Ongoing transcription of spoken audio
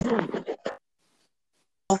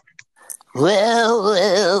Well.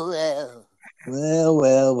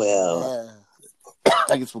 Well.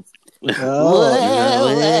 I guess we'll.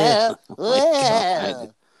 Oh,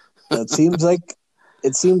 Well. it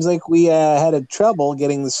seems like we had a trouble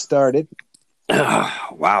getting this started.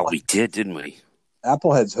 Wow, we did, didn't we?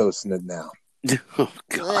 Applehead's hosting it now. Oh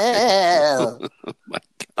God! Well. Oh my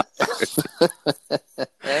God! What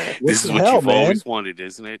This the is what hell, you've man? always wanted,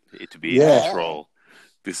 isn't it? It to be Yeah. a troll.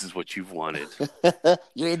 This is what you've wanted.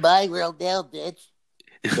 You're in my world now, bitch.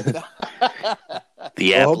 The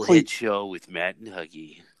Well, hopefully- Applehead Show with Matt and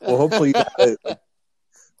Huggy. Well, hopefully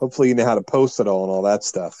you know how to post it all and all that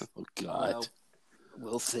stuff. Oh God! Well,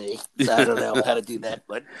 we'll see. I don't know how to do that,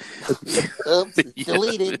 but oops,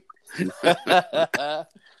 deleted.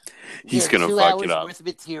 He's Yeah, gonna 2 fuck hours it up. worth of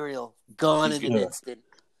material gone He's in an gonna- instant.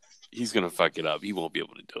 He's gonna fuck it up. He won't be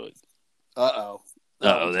able to do it. Uh-oh.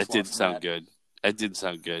 Oh, that didn't sound good. That didn't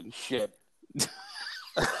sound good. Shit.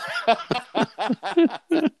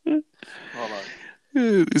 Hold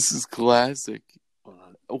on. This is classic. Hold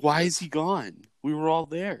on. Why is he gone? We were all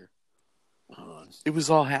there. Hold on. It was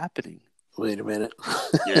all happening. Wait a minute.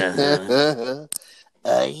 Yeah.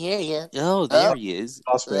 I hear you. Oh, there he is.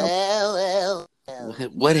 Lost me. Well.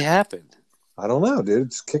 What happened? I don't know, dude.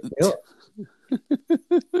 It's kicked me up.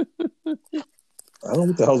 I don't know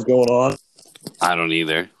what the hell's going on. I don't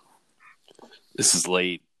either. This is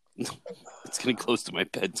late. It's getting close to my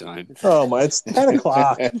bedtime. Oh my! It's 10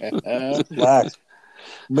 o'clock. Relax.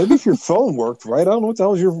 Maybe if your phone worked right. I don't know what the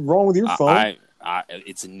hell's wrong with your phone.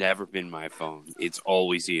 It's never been my phone. It's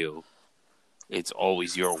always you. It's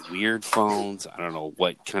always your weird phones. I don't know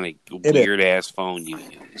what kind of weird ass phone you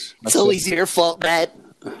use. It's always your fault, Matt.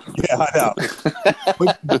 Yeah, I know.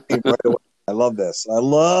 Right away. I love this. I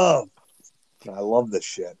love this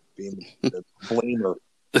shit. Being the blamer,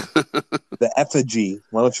 the effigy.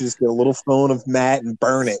 Why don't you just get a little phone of Matt and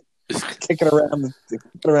burn it, kick it around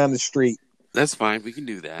the street? That's fine. We can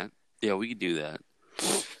do that. Yeah, we can do that.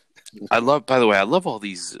 By the way, I love all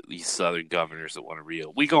these Southern governors that want to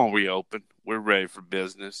reopen. We gonna reopen. We're ready for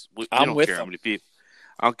business. We don't care how many people.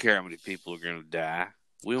 I don't care how many people are gonna die.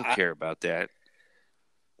 We don't care about that.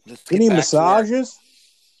 We need massages.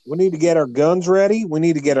 We need to get our guns ready. We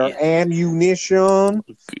need to get our ammunition.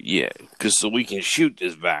 Yeah, because so we can shoot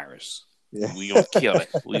this virus. Yeah. We gonna kill it.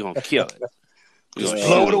 We gonna kill it. We gonna Blow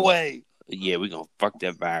shoot it away. Yeah, we gonna fuck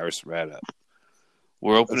that virus right up.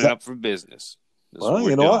 We're opening up for business. Well,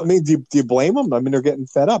 you know what? I mean, do you blame them? I mean, they're getting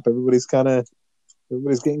fed up. Everybody's getting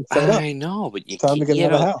fed up. I know, but It's time to get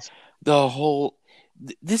out of the house. The whole.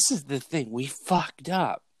 This is the thing. We fucked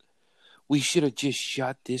up. We should have just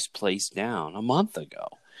shut this place down a month ago.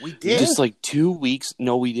 We did. Just like 2 weeks.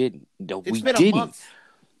 No, we didn't. No, It's we been didn't. a month.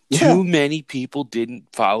 Too many people didn't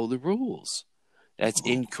follow the rules. That's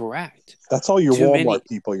incorrect. That's all your Too Walmart many-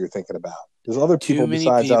 people you're thinking about. There's other Too people many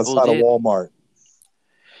besides people outside did. of Walmart.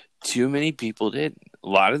 Too many people did. A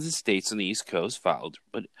lot of the states on the East Coast followed,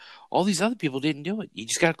 but all these other people didn't do it. You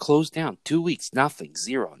just got to close down. 2 weeks, nothing,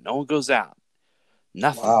 zero. No one goes out.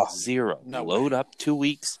 Nothing, Wow. zero. No Load up 2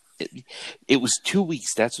 weeks. It was 2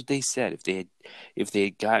 weeks. That's what they said. If they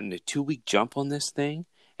had gotten a 2 week jump on this thing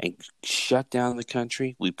and shut down the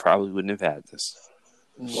country, we probably wouldn't have had this.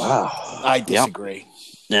 Wow. I disagree.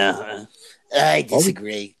 Yeah, I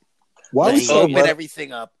disagree. Why Let's we so open much?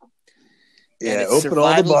 everything up. Yeah, And it's open all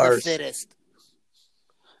the survival of bars. fittest.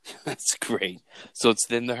 that's great. So it's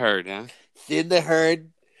thin the herd, huh? Thin the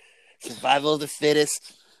herd. Survival of the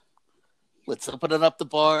fittest. Let's open up the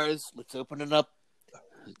bars. Let's open up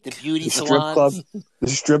the beauty The strip salons. club. The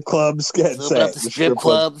strip clubs. Get Let's open up set. the strip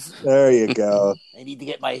clubs. There you go. I need to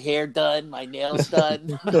get my hair done, my nails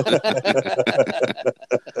done.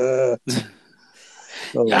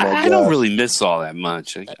 Oh, my I don't God. really miss all that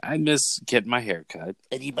much. I miss getting my hair cut.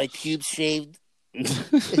 I need my pubes shaved.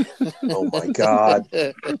 Oh my God.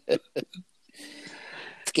 It's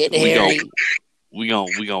getting hairy. We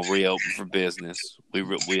gonna reopen for business.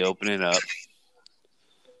 We open it up.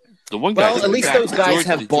 The one guy. Well, at least those guys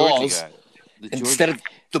have the Georgia balls. guy. The Georgia- Instead of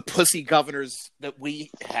the pussy governors that we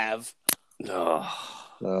have. Oh,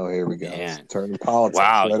 here we go. Man. Turning politics.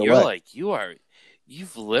 Wow, right you're away. like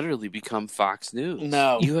you've literally become Fox News.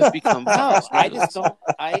 No. You have become No, Fox I News. just don't.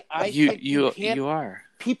 I think you can't. You are.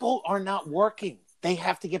 People are not working. They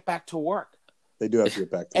have to get back to work. They do have to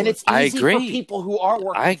get back to And work. it's I easy agree. for people who are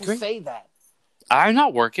working I to agree. say that. I'm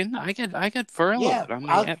not working. I get furloughed. Yeah, I'm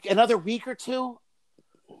like, another week or two,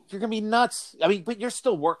 you're gonna be nuts. I mean, but you're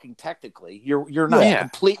still working technically. You're not Yeah.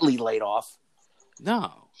 completely laid off.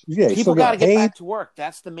 no. Yeah, you People still got got to get paid. back to work.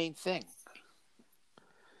 That's the main thing.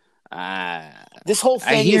 This whole I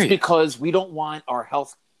thing hear is you. because we don't want our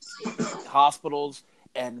health hospitals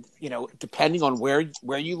and depending on where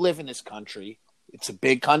you live in this country, it's a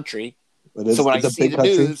big country. It so when I see the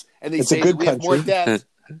country. news and they say we have more deaths,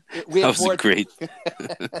 that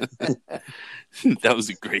was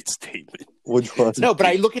a great statement. Which one? No, but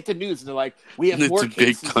I look at the news and they're like, we have more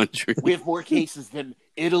cases. Big country. We have more cases than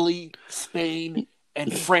Italy, Spain,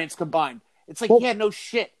 and France combined. It's like, yeah, no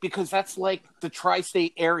shit, because that's like the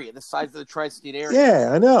tri-state area, the size of the tri-state area.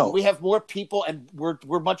 Yeah, I know. We have more people, and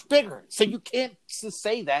we're much bigger. So you can't just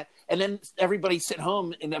say that, and then everybody sit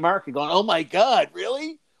home in America going, "Oh my God,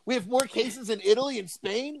 really? We have more cases in Italy and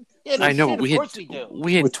Spain?" Yeah, no, I know. shit, We do.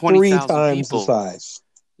 We had 20,000 times people. The size.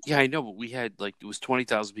 Yeah, I know, but we had it was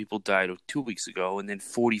 20,000 people died 2 weeks ago, and then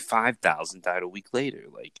 45,000 died a week later.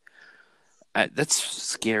 That's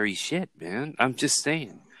scary shit, man. I'm just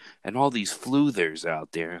saying. And all these fluthers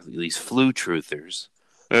out there, these flu truthers.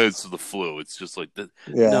 It's the flu. It's just like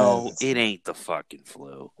no, it ain't the fucking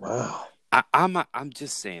flu. Wow. I'm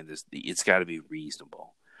just saying this. It's got to be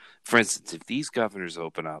reasonable. For instance, if these governors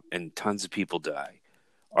open up and tons of people die,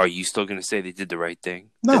 are you still going to say they did the right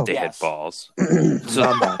thing? No. That they had balls. So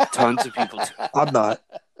I'm not. Tons of people. I'm not.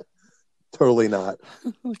 Totally not.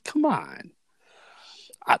 Come on.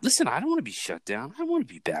 Listen, I don't want to be shut down. I want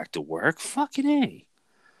to be back to work. Fucking A.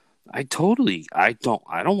 I don't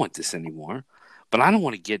want this anymore, but I don't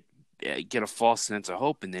want to get a false sense of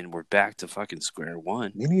hope and then we're back to fucking square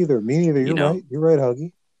one. Me neither. You're right. You're right,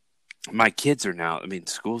 Huggy. My kids are now,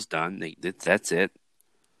 school's done. That's it.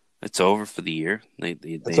 It's over for the year. They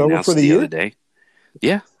announced it the other day.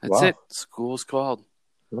 Yeah, that's it. School's called.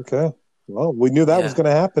 Okay. Well, we knew that was going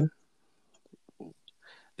to happen.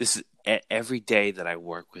 This is every day that I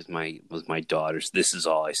work with my daughters. This is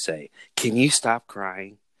all I say. Can you stop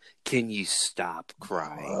crying? Can you stop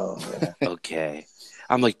crying? Oh, yeah. Okay.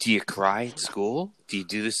 I'm like, do you cry at school? Do you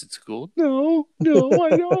do this at school? No,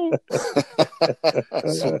 I don't.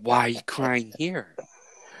 So why are you crying here?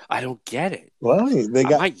 I don't get it. Well, I'm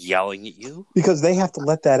not yelling at you. Because they have to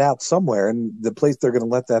let that out somewhere, and the place they're going to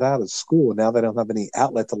let that out is school. And now they don't have any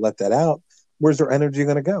outlet to let that out. Where's their energy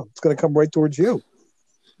going to go? It's going to come right towards you.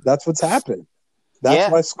 That's what's happening.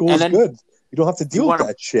 That's why school is good. You don't have to deal with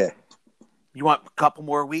that shit. You want a couple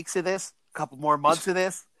more weeks of this? A couple more months of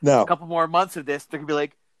this? No. A couple more months of this, they're going to be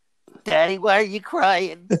like, Daddy, why are you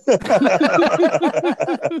crying?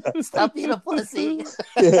 Stop being a pussy.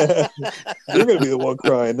 Yeah. You're going to be the one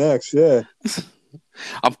crying next, yeah.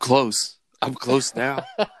 I'm close now.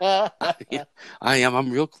 I am.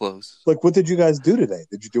 I'm real close. What did you guys do today?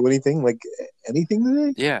 Did you do anything? Anything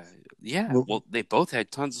today? Yeah. Well, they both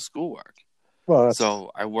had tons of schoolwork. Well,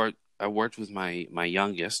 so I worked with my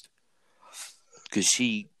youngest because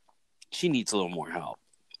she needs a little more help.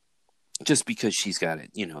 Just because she's got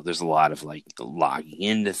it, there's a lot of logging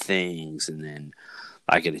into things, and then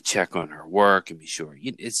I got to check on her work and be sure.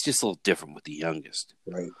 It's just a little different with the youngest,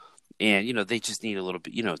 right? And they just need a little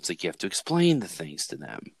bit. It's like you have to explain the things to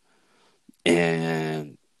them,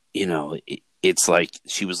 and it's like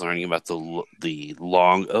she was learning about the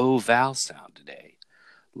long O vowel sound today,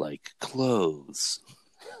 like clothes.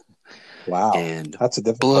 Wow, and that's a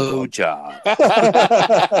different blow job.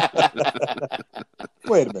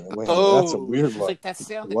 Wait a minute. That's a weird one. It's like that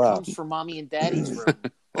sound that comes from mommy and daddy's room.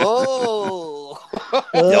 No,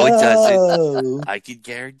 it doesn't. I can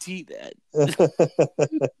guarantee that.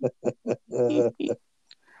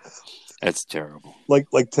 That's terrible. Like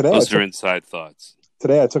today. Those are inside thoughts.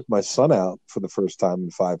 Today I took my son out for the first time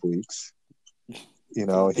in 5 weeks. He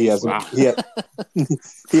hasn't. Wow.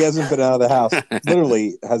 He hasn't been out of the house.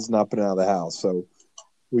 Literally has not been out of the house. So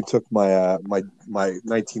we took my my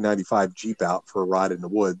 1995 Jeep out for a ride in the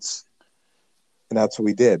woods, and that's what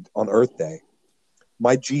we did on Earth Day.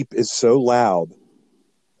 My Jeep is so loud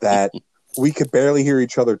that we could barely hear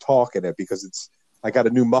each other talk in it because I got a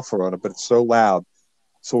new muffler on it, but it's so loud.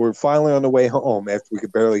 So we're finally on the way home after we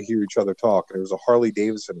could barely hear each other talk, and there was a Harley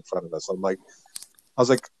Davidson in front of us. I was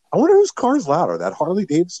like, I wonder whose car is louder, that Harley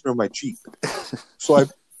Davidson or my Jeep. So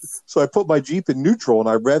I put my Jeep in neutral and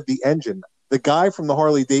I revved the engine. The guy from the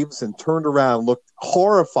Harley Davidson turned around, looked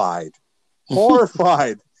horrified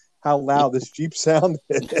how loud this Jeep sounded.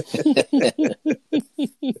 I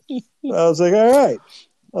was like, all right.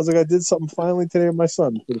 I did something finally today with my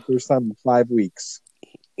son for the first time in 5 weeks.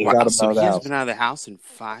 Wow, so he hasn't been out of the house in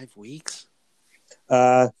 5 weeks?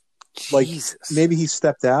 Jesus. Maybe he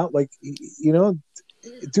stepped out.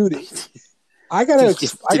 Dude, I gotta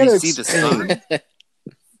see the sun.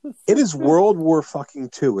 It is World War fucking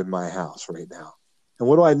II in my house right now. And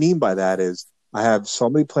what do I mean by that is I have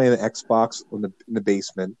somebody playing an Xbox in the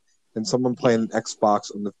basement and someone playing an Xbox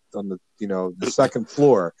on the second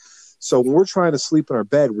floor. So when we're trying to sleep in our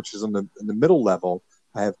bed, which is in the middle level,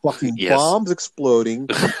 I have fucking bombs exploding,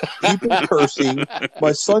 people cursing,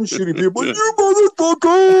 my son shooting people, you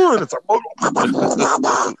motherfucker! And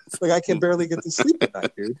it's like I can barely get to sleep at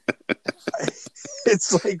night, dude.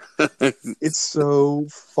 It's like, it's so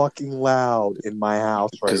fucking loud in my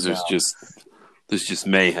house right now. Because there's just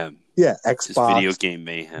mayhem. Yeah, Xbox. Just video game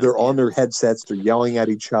mayhem. They're on their headsets, they're yelling at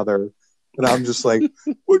each other. And I'm just like,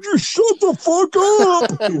 would you shut the fuck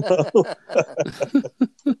up?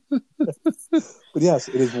 But yes,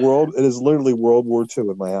 it is literally World War II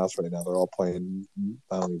in my house right now. They're all playing,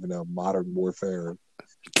 I don't even know, Modern Warfare.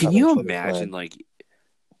 Can you imagine, like,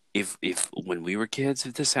 if when we were kids,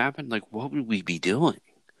 if this happened, like, what would we be doing?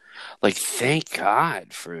 Like, thank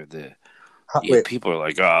God for the people are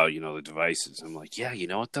like, oh, the devices. I'm like, yeah, you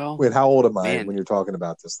know what though? Wait, how old am I when you're talking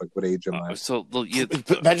about this? Like, what age am I? So imagine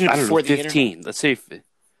I don't know, before the 15. internet. Let's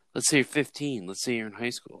say you're 15. Let's say you're in high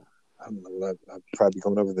school. I'd probably be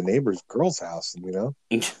coming over to the neighbor's girl's house, Yeah,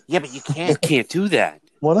 but you can't. You can't do that.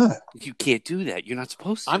 Why not? You can't do that. You're not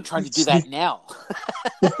supposed to. I'm trying to do that now.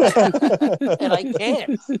 And I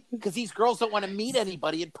can't. Because these girls don't want to meet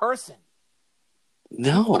anybody in person.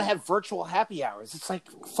 No. They want to have virtual happy hours. It's like,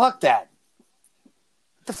 fuck that.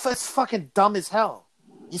 It's fucking dumb as hell.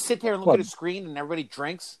 You sit there and look at a screen and everybody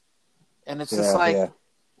drinks. And it's just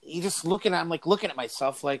you're just looking at, I'm like looking at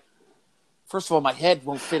myself like, first of all, my head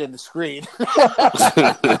won't fit in the screen.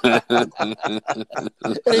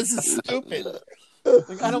 This is stupid.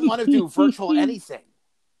 Like, I don't want to do virtual anything.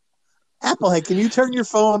 Apple, hey, can you turn your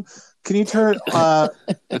phone? Can you turn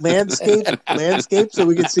landscape so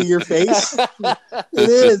we can see your face? It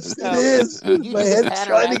is. My head's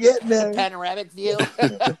trying to get in there. Panoramic view.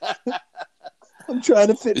 I'm trying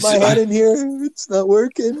to fit my head in here. It's not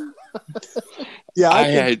working. Yeah,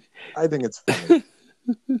 I think it's funny.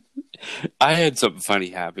 I had something funny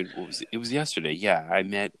happen. It was yesterday. Yeah, I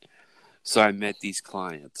met these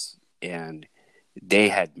clients, and they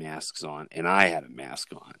had masks on, and I had a mask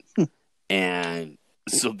on, and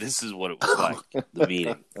so this is what it was like. The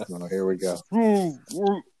meeting. Oh, here we go.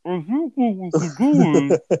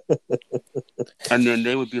 And then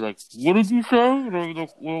they would be like, "What did you say?" And I was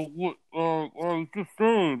like, "Well, what? I was just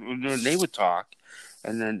saying." And then they would talk.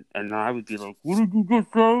 And I would be like, "What did you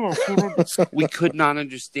just say?" We could not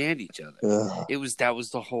understand each other. That was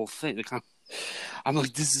the whole thing. Like, I'm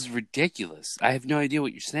like, this is ridiculous. I have no idea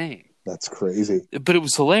what you're saying. That's crazy. But it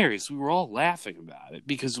was hilarious. We were all laughing about it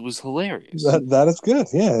because it was hilarious. That is good.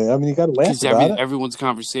 Yeah, I mean, you got to laugh about it. Everyone's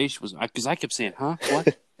conversation was because I kept saying, "Huh?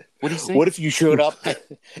 What? What do you say?" What if you showed up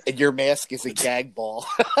and your mask is a gag ball?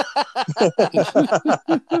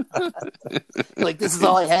 Like, this is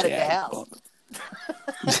all I had at the house.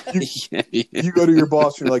 You go to your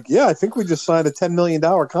boss, you're like, yeah, I think we just signed a $10 million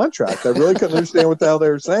contract. I really couldn't understand what the hell they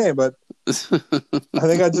were saying, but I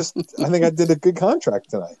think I did a good contract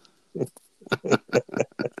tonight.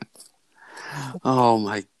 Oh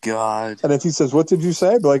my God. And if he says, what did you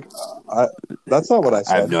say? I'd be like, that's not what I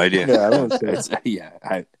said. I have no idea. Yeah, I don't understand.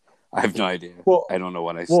 I have no idea. Well, I don't know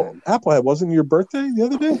what I said. Applehead, wasn't your birthday the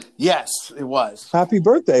other day? Yes, it was. Happy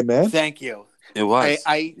birthday, man. Thank you. It was.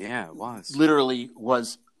 Yeah, it was. Literally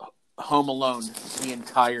was home alone the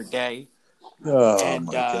entire day. Oh,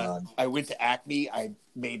 my God. I went to Acme. I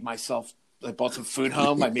bought some food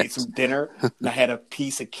home. I made some dinner, and I had a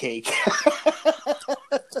piece of cake.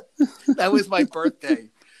 That was my birthday.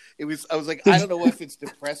 I was like, I don't know if it's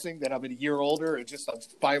depressing that I'm a year older and just I'm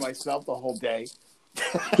by myself the whole day.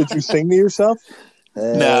 Did you sing to yourself?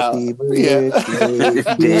 Happy birthday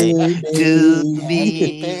to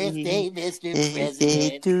me. Happy birthday, Mr.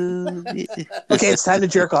 President. Okay, it's time to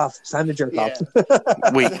jerk off. Off.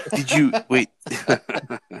 Wait,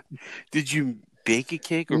 did you bake a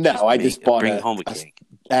cake? Or no, I just bring home a cake.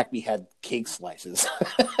 Acme had cake slices.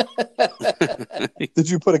 Did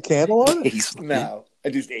you put a candle on it? No, I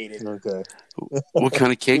just ate it. Okay. What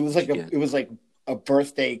kind of cake? It was like a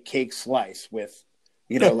birthday cake slice with,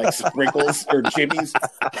 like sprinkles or jimmies.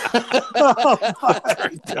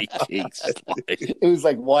 Birthday cake slice. It was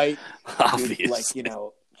like white, obviously.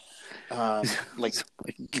 like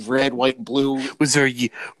red, white, and blue. Was there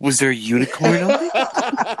a unicorn on it?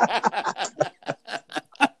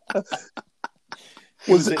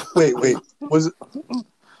 Wait.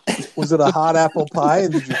 Was it a hot apple pie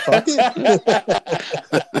and did you fuck it?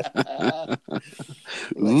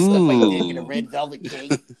 Stuff my dick in a red velvet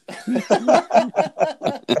cake.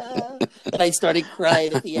 And I started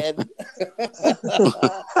crying at the end.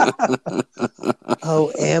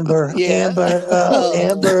 Oh, Amber. Yeah. Amber. Oh,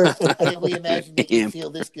 Amber. I can't really imagine making you feel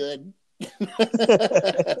this good.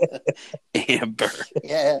 Amber.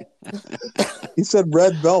 Yeah. He said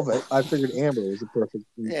red velvet. I figured amber was a perfect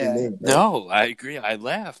name. Right? No, I agree. I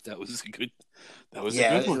laughed. That was a good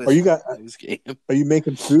one. Are you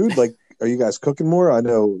making food? Like, are you guys cooking more? I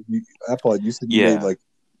know Apple, you said you made like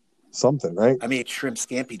something, right? I made shrimp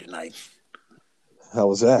scampi tonight. How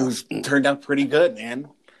was that? It turned out pretty good, man.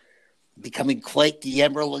 Becoming quite the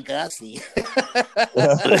Amber Lagasse.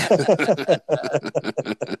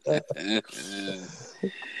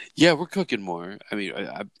 Yeah, we're cooking more. I mean,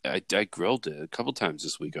 I grilled it a couple times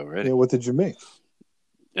this week already. Yeah, what did you make?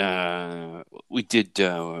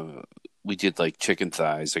 We did like chicken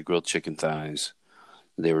thighs. I grilled chicken thighs.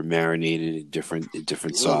 They were marinated in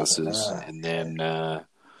different sauces, and then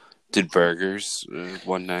did burgers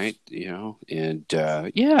one night, and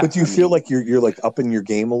yeah. But do you feel like you're like up in your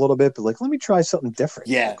game a little bit? But like, let me try something different.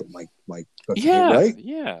 Yeah, like right?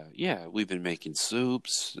 Yeah. We've been making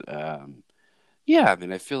soups. Yeah, I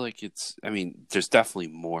mean, I feel like there's definitely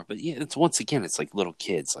more, but yeah, it's once again, it's like little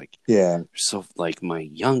kids, like So like my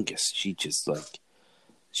youngest, she just like,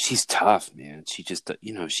 she's tough, man. She just,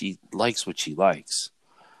 she likes what she likes.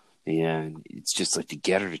 And it's just like to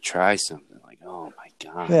get her to try something, like, oh my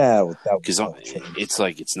God. Yeah, because it's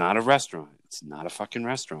like, it's not a restaurant. It's not a fucking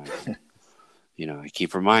restaurant. I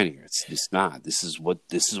keep reminding her, it's just not. This is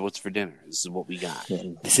what's for dinner. This is what we got.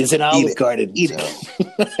 This isn't Olive Garden. Eat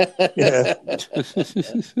it. Yeah.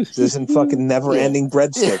 This isn't fucking never-ending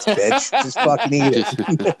breadsticks, bitch. Just fucking eat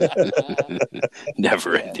it.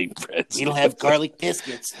 Never-ending breadsticks. We don't have garlic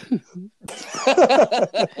biscuits.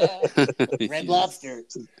 Red Lobster.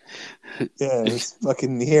 Yeah, it's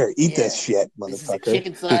fucking here. Eat this shit, motherfucker. This is a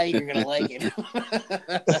chicken thigh. You're gonna like it.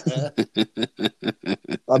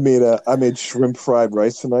 I made shrimp fried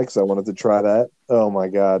rice tonight because I wanted to try that. Oh my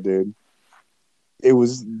God, dude! It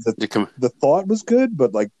was the thought was good,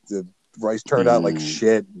 but like the rice turned out like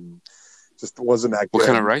shit. And just wasn't that good. What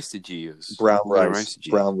kind of rice did you use? Brown rice.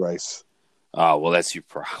 Brown rice. Oh well, that's your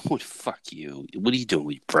problem. Fuck you. What are you doing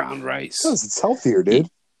with brown rice? Because it's healthier, dude.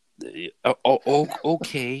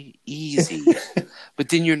 Okay, easy. But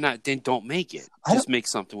then don't make it. Just make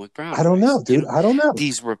something with brown rice. I don't know, dude. I don't know.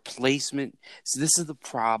 These replacement. So this is the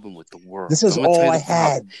problem with the world. This is all I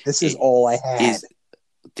had.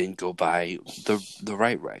 Then go buy the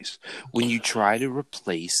right rice. When you try to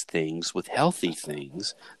replace things with healthy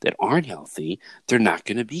things that aren't healthy, they're not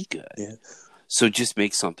going to be good. Yeah. So just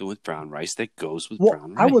make something with brown rice that goes with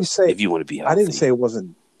brown rice. I wouldn't say if you want to be healthy. I didn't say it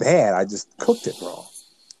wasn't bad. I just cooked it wrong.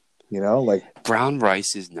 Like brown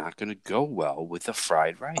rice is not going to go well with a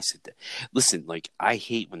fried rice. Listen, like I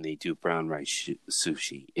hate when they do brown rice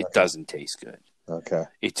sushi. It doesn't taste good. Okay.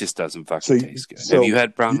 It just doesn't fucking taste good. Have you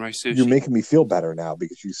had brown rice sushi? You're making me feel better now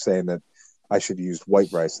because you're saying that I should have used white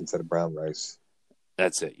rice instead of brown rice.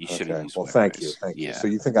 That's it. You should have used white thank rice. you. Thank you. So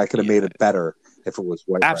you think I could have made it better if it was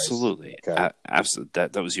white Absolutely. rice? Okay. Absolutely.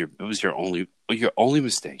 That was your only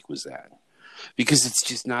mistake was that. Because it's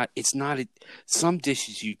just not. It's not. Some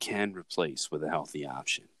dishes you can replace with a healthy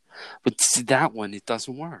option, but that one it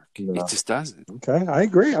doesn't work. No. It just doesn't. Okay, I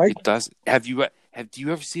agree. It doesn't. Do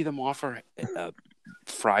you ever see them offer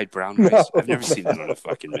fried brown rice? No, I've never seen it on a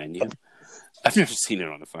fucking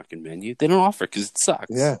menu. They don't offer because it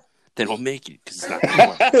sucks. Yeah. They don't make it because it's not going to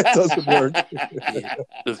work. It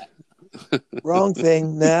doesn't work. Wrong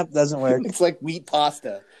thing. Nope, doesn't work. It's like wheat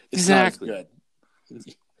pasta. It's exactly. Not as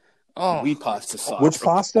good. Oh, wheat pasta sauce. Which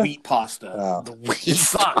pasta? Wheat pasta. Oh. The wheat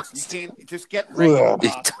sauce. Just get regular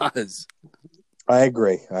pasta. It does. I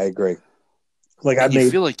agree. Like and you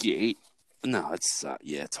feel like you ate. No, it's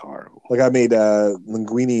horrible. Like I made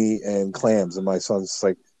linguine and clams, and my son's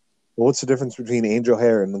like, "Well, what's the difference between angel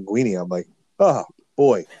hair and linguine?" I'm like, "Oh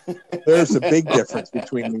boy, there's a big difference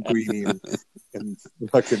between linguine and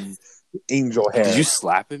fucking." Angel hair. Did you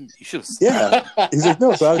slap him? You should have slapped him. He's like,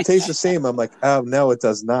 no, so it tastes the same. I'm like, oh no, it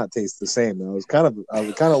does not taste the same. I was kind of a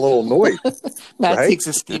little annoyed. Matt takes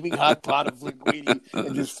a steaming hot pot of linguine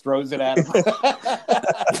and just throws it at him.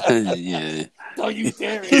 Yeah. Don't you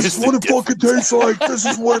dare. This is what it fucking tastes like. This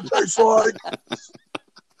is what it tastes like.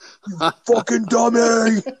 You fucking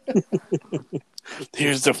dummy.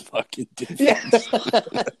 Here's the fucking difference.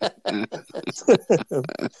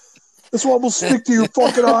 This one will stick to your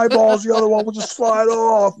fucking eyeballs. The other one will just slide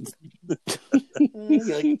off.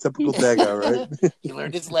 Typical Dega, right? He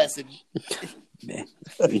learned his lesson.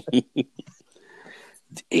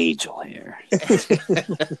 Angel hair.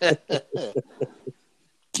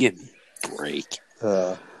 Give me a break.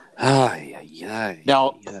 Now, I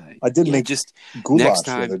did make just goulash next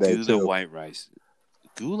time the other day, do the white rice.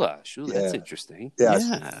 Goulash. Ooh, that's interesting.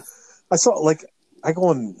 Yeah. I saw like I go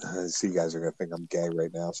on. See, you guys are gonna think I'm gay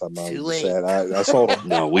right now, so I'm not even saying. I saw it.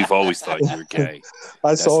 No, we've always thought you were gay.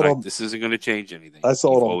 This isn't going to change anything. I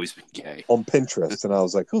saw You've it always been gay on Pinterest, and I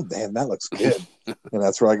was like, "Oh, damn, that looks good," and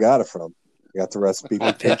that's where I got it from. I got the recipe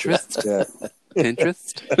on Pinterest. Yeah,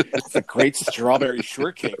 Pinterest. It's a great strawberry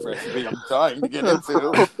shortcake recipe. I'm dying to get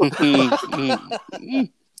into.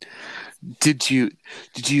 Did you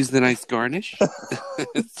use the nice garnish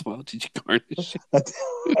as well? Did you garnish?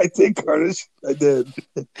 I did garnish. I did.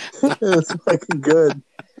 It was fucking good.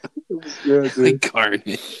 It was good, dude. The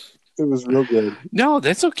garnish. It was real good. No,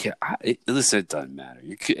 that's okay. Listen, it doesn't matter.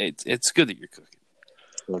 It's good that you're cooking.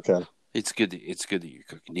 Okay. It's good that you're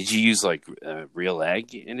cooking. Did you use like real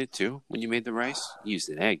egg in it too when you made the rice? You used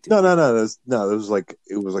an egg. No. It was like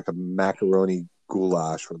a macaroni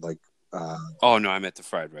goulash with like. Oh no, I meant the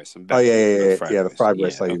fried rice. Yeah. The fried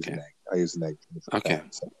rice. I use an egg. I use an egg. Okay.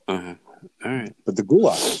 All right. But the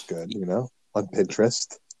goulash is good, on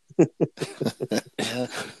Pinterest.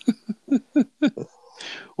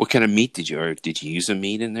 What kind of meat did you use a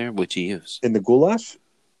meat in there? What'd you use in the goulash?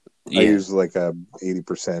 Yeah. I used like a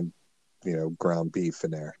 80%, ground beef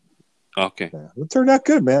in there. Okay. Yeah. It turned out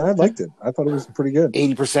good, man. I liked it. I thought it was pretty good.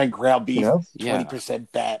 80% ground beef,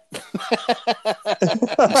 20% bat.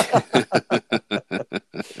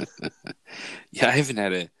 Yeah, I haven't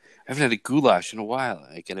had a goulash in a while.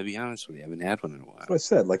 I gotta be honest with you. I haven't had one in a while. That's what I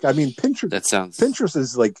said. Like, I mean, Pinterest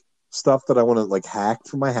is like stuff that I want to like hack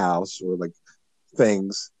for my house or like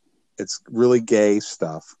things. It's really gay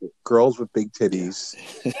stuff. Girls with big titties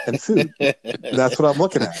and food. That's what I'm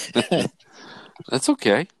looking at. That's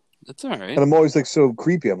okay. That's all right. And I'm always like so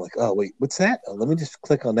creepy. I'm like, oh wait, what's that? Oh, let me just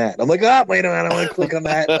click on that. I'm like, wait a minute, I want to click on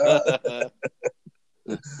that.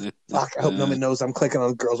 Fuck! I hope no one knows I'm clicking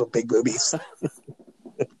on girls with big boobies.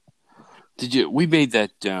 We made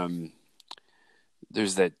that.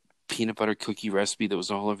 There's that peanut butter cookie recipe that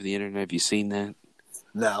was all over the internet. Have you seen that?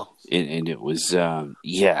 No. And it was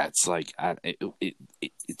it's like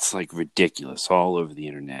it's like ridiculous all over the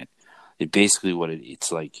internet. It basically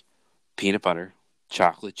it's like peanut butter,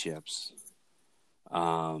 chocolate chips.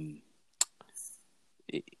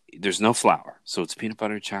 There's no flour, so it's peanut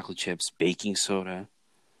butter, chocolate chips, baking soda.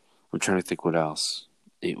 I'm trying to think what else.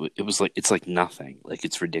 It was like it's like nothing. Like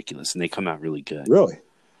it's ridiculous, and they come out really good. Really?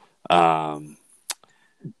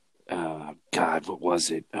 God, what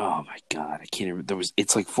was it? Oh my God, I can't remember.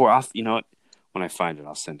 It's like 4 off. You know what? When I find it,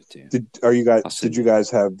 I'll send it to you. Did you guys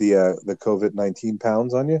have the COVID-19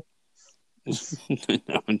 pounds on you?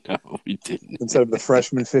 No, we didn't. Instead of the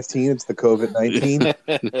freshman 15, it's the COVID-19.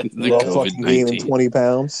 We're all fucking gaining 20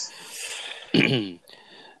 pounds.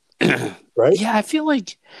 Right? Yeah, I feel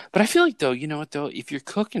like though, you know what though? If you're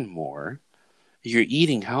cooking more, you're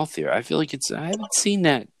eating healthier. I feel like I haven't seen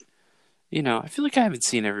that. I feel like I haven't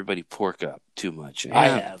seen everybody pork up too much. I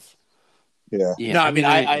have. Yeah. No, I mean,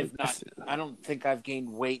 I've not. I don't think I've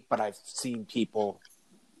gained weight, but I've seen people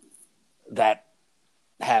that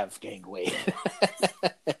have gained weight.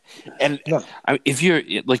 And if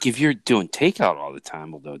you're doing takeout all the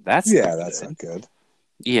time, although that's not good.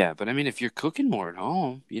 Yeah, but I mean, if you're cooking more at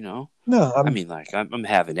home, No, I'm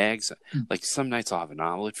having eggs. Like some nights I'll have an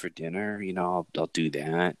omelet for dinner. I'll do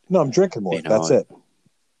that. No, I'm drinking more. That's it.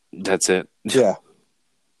 That's it. Yeah.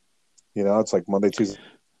 It's like Monday, Tuesday.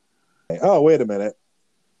 Oh, wait a minute.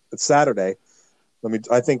 It's Saturday.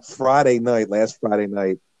 I think last Friday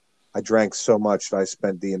night, I drank so much that I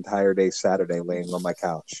spent the entire day Saturday laying on my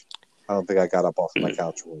couch. I don't think I got up off my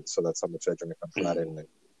couch once, so that's how much I drank on Friday night.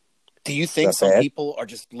 Do you think some people are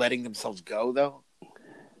just letting themselves go, though?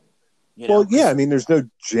 Well, yeah. I mean, there's no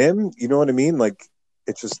gym. You know what I mean? Like,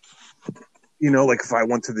 it's just, like if I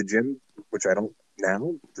went to the gym, which I don't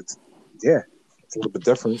now, it's a little bit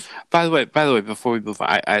different. By the way, before we move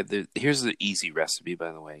on, here's the easy recipe.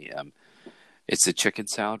 By the way, it's a chicken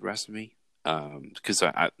salad recipe. Because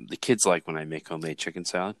the kids like when I make homemade chicken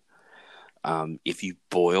salad. If you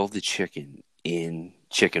boil the chicken in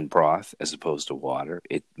chicken broth as opposed to water,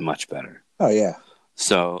 it's much better. Oh yeah.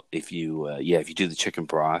 So if you do the chicken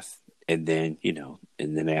broth and then and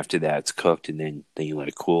then after that it's cooked and then you let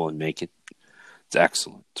it cool and make it, it's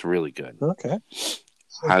excellent. It's really good. Okay.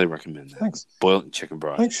 Highly recommend that. Thanks. Boil it in chicken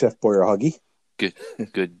broth. Thanks, Chef Boyer Huggy.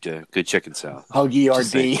 Good chicken salad. Huggy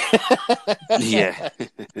RD. Yeah.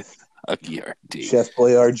 Huggy RD. Chef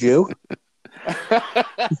Boyer Jew.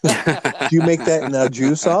 Do you make that in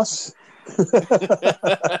Jew sauce?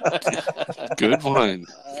 Good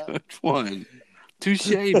one.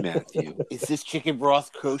 Touche, Matthew. Is this chicken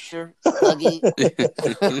broth kosher, Huggy?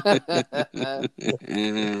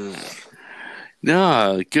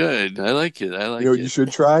 No, good. I like it. You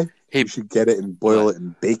should try? You should get it and boil it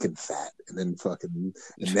in bacon fat, and then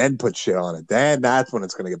put shit on it. Then that's when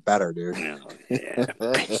it's gonna get better, dude. Yeah,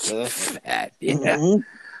 bacon fat. Yeah. Mm-hmm.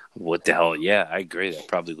 What the hell? Yeah, I agree. That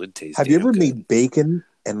probably would taste. Have you ever made bacon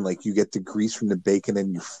and like you get the grease from the bacon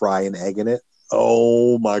and you fry an egg in it?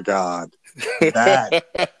 Oh my god, that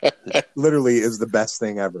literally is the best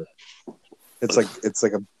thing ever. It's like it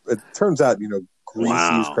turns out greasy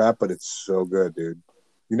as crap, but it's so good, dude.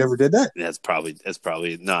 You never did that? That's probably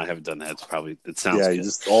no, I haven't done that. It sounds good. You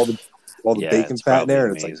just all the bacon fat in there,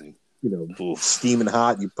 and amazing. It's like steaming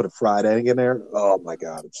hot. And you put a fried egg in there. Oh my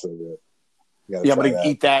god, it's so good. I'm gonna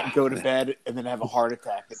eat that, go to bed, and then have a heart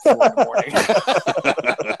attack at 4 in the morning.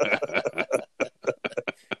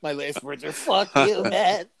 My last words are "fuck you,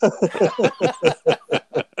 man."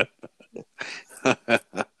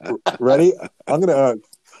 Ready? I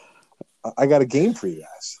got a game for you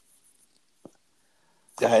guys.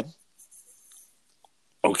 Go ahead.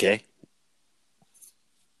 Okay.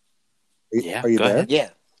 Are you there? Ahead. Yeah.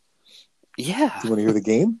 Do you want to hear the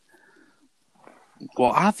game?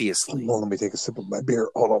 Well, obviously. Well, let me take a sip of my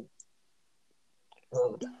beer. Hold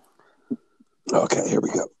on. Okay, here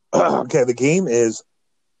we go. Okay, the game is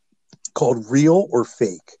called Real or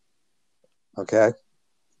Fake. Okay?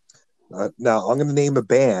 Now, I'm going to name a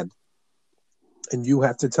band, and you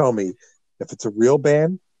have to tell me if it's a real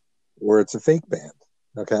band or it's a fake band.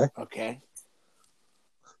 Okay? Okay.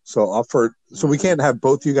 So we can't have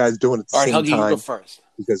both you guys doing it at the same time. All right, Huggy, you go first.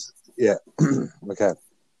 Because, okay.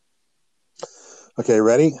 Okay,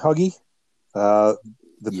 ready, Huggy? The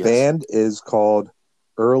band is called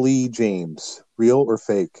Early James. Real or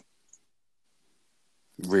fake?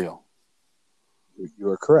 Real. You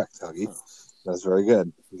are correct, Huggy. That's very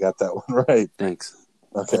good. You got that one right. Thanks.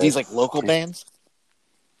 Okay. Are these like local bands?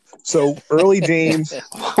 So Early James.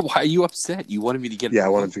 Why are you upset? You wanted me to get it wrong. I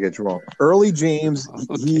wanted to get you wrong. Early James,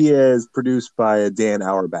 he is produced by Dan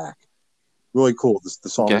Auerbach. Really cool. The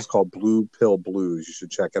song is called Blue Pill Blues. You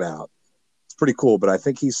should check it out. It's pretty cool, but I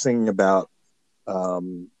think he's singing about I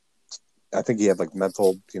think he had like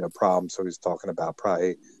mental, problems, so he's talking about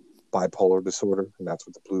probably bipolar disorder, and that's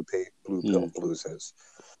what the blue pill blues is.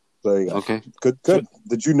 So there you go. Okay. Good.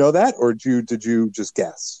 Did you know that, or did you just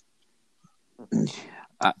guess?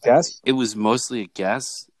 Guess? It was mostly a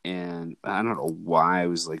guess, and I don't know why. I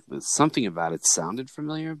was like, something about it sounded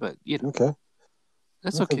familiar, but okay,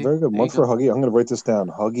 that's okay. Very good. One for Huggy. I'm going to write this down.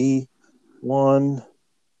 Huggy, 1.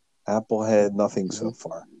 Applehead, nothing so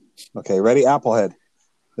far. Okay, ready? Applehead.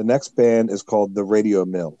 The next band is called the Radio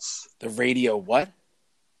Mills. The Radio what?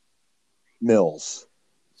 Mills.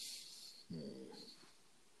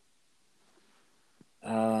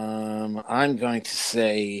 I'm going to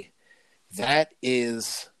say that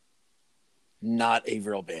is not a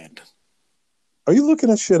real band. Are you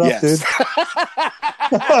looking at shit up, dude?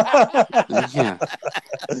 Yeah,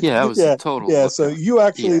 that was a total. Yeah, so you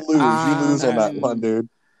actually lose. You lose on that one, dude.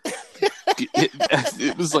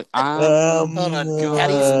 It was like, hold on. How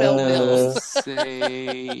do you spell Mills?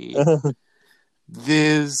 Say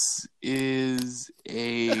this is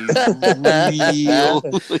a real.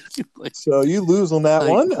 So you lose on that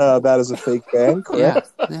one. That is a fake band, correct?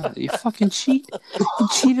 Yeah. You fucking cheat. You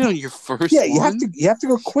cheated on your first. Yeah, you have to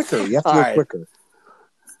go quicker. You have to go quicker.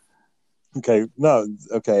 Okay, no,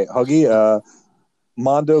 okay, Huggy.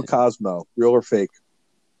 Mondo Cosmo, real or fake?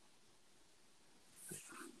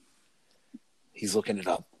 He's looking it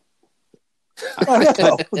up.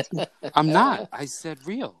 I'm not. I said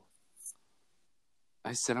real.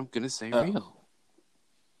 I said I'm going to say real.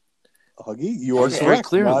 Huggy, you are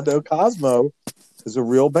correct. Mondo Cosmo is a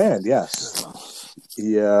real band, yes.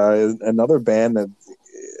 Another band that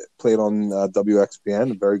played on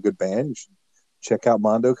WXBN, a very good band. You should check out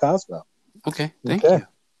Mondo Cosmo. Okay, thank you.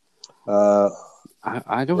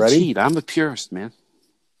 I don't cheat. I'm a purist, man.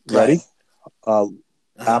 Ready?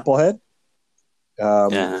 Applehead.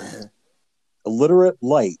 Illiterate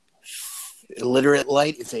Light. Illiterate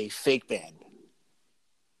Light is a fake band.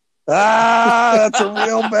 That's a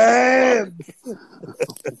real band.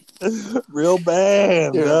 Real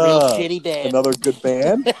band. They're a real shitty band. Another good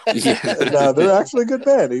band. No, they're actually a good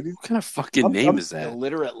band. What kind of fucking name is that?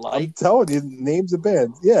 Illiterate Light. I'm telling you, names of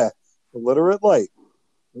bands. Yeah, Illiterate Light.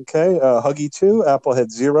 Okay, Huggy 2,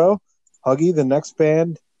 Applehead 0. Huggy, the next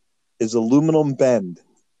band is Aluminum Bend.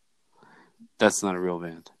 That's not a real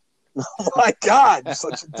band. Oh my God, you're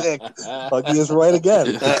such a dick. Huggy is right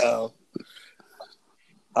again. Uh-oh.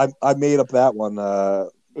 I made up that one.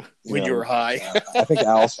 When you were high. I think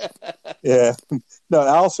Allison. Yeah. No,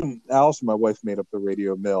 Allison, my wife, made up the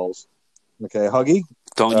Radio Mills. Okay, Huggy,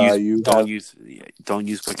 Don't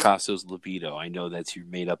use Picasso's libido. I know that's your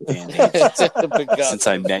made up band name since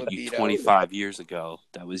I met you 25 years ago.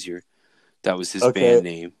 That was his band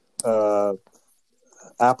name.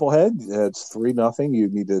 Applehead, it's 3-0. You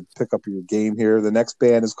need to pick up your game here. The next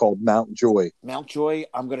band is called Mount Joy. Mount Joy,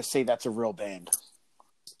 I'm going to say that's a real band.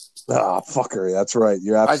 Ah, fucker. That's right.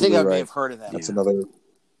 You're absolutely right. I think I may have heard of that. That's another.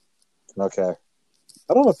 Okay.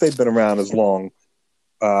 I don't know if they've been around as long.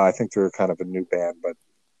 I think they're kind of a new band, but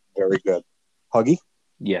very good. Huggy?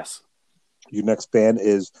 Yes. Your next band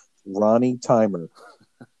is Ronnie Timer.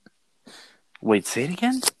 Wait, say it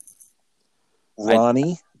again?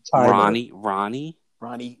 Ronnie Timer.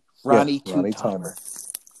 Ronnie Timer.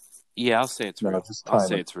 Yeah, I'll say it's real. No, I'll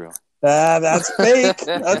say it's real. That's fake.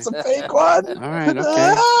 That's a fake one. All right,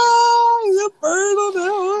 okay. You burned on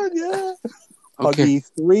that one, yeah. Okay. Huggy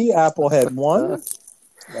 3, Applehead 1.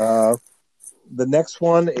 The next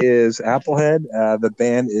one is Applehead. The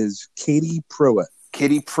band is Katie Pruitt.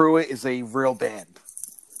 Katie Pruitt is a real band.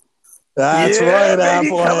 That's right,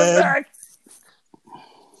 Applehead.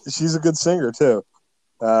 She's a good singer, too.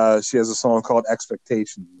 She has a song called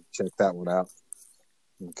Expectation. Check that one out.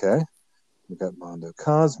 Okay. We got Mondo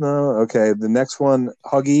Cosmo. Okay, the next one,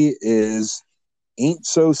 Huggy, is Ain't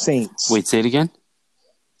So Saints. Wait, say it again?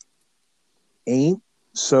 Ain't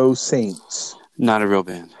So Saints. Not a real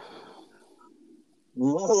band.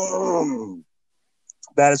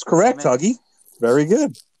 That is correct, Huggy. Very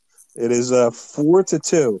good. It is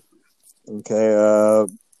 4-2. Okay,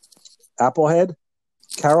 Applehead,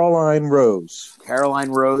 Caroline Rose. Caroline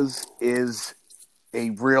Rose is a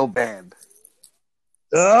real band.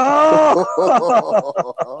 Oh,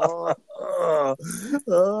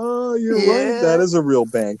 you're right. That is a real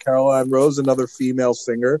band. Caroline Rose, another female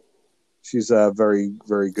singer. She's very,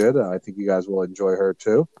 very good. I think you guys will enjoy her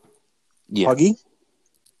too. Yeah. Huggy,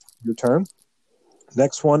 your turn.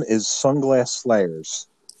 Next one is Sunglass Slayers.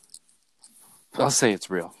 I'll say it's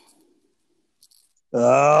real.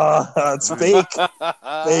 It's fake.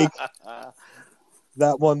 Fake.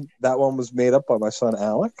 That one was made up by my son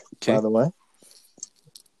Alec, by the way.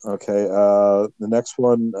 Okay, the next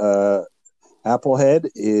one, Applehead,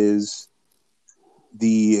 is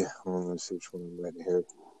the. Let me see which one I'm writing here.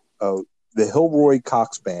 Oh, the Hilroy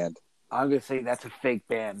Cox Band. I'm gonna say that's a fake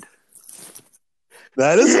band.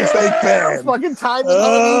 That is a fake band. Fucking time.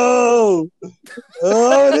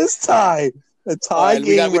 It is tie. A tie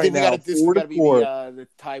game right now. 4-4. The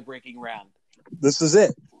tie-breaking round. This is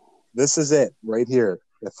it. This is it right here.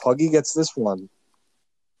 If Huggy gets this one.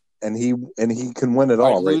 And he can win it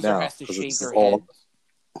all right now. Has to shave their head.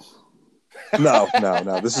 No.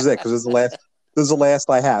 This is it because this is the last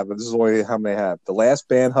I have. But this is only how many I have. The last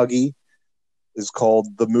band, Huggy, is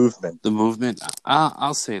called The Movement. The Movement.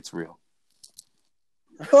 I'll say it's real.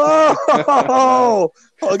 Oh,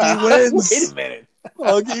 Huggy wins. Wait a minute.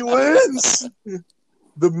 Huggy wins.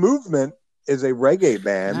 The Movement is a reggae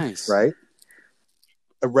band, right?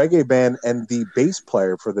 A reggae band, and the bass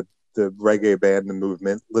player for the reggae band, The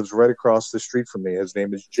Movement, lives right across the street from me. His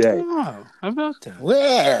name is Jay. Oh, how about that?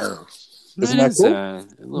 Well, isn't that cool? A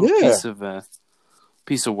little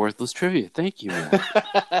piece of worthless trivia. Thank you, man.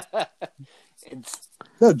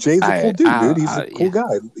 No, Jay's a cool dude. He's a cool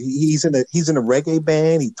guy. He's in a reggae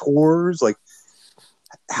band. He tours. Like,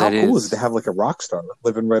 how cool is it to have like a rock star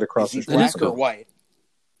living right across the street? Black or white?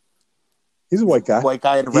 He's a white guy. White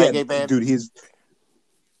guy in a reggae band, dude. He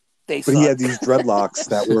had these dreadlocks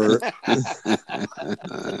that were.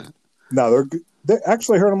 No, they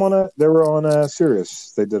actually heard him they were on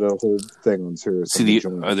Sirius. They did a whole thing on Sirius.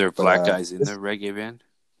 Are there black guys in the reggae band?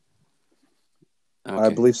 Okay. I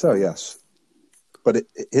believe so. Yes, but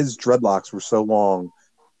his dreadlocks were so long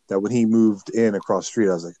that when he moved in across the street,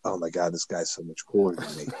 I was like, "Oh my god, this guy's so much cooler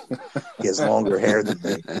than me. He has longer hair than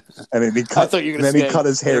me." And then he cut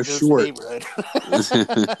his hair short. No,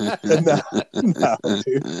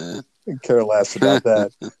 dude. I didn't care less about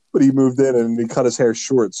that. But he moved in and he cut his hair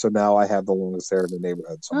short, so now I have the longest hair in the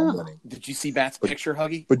neighborhood. So I'm winning. Did you see Matt's picture,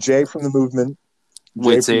 Huggy? But Jay from The Movement.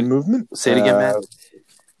 Say it again, Matt.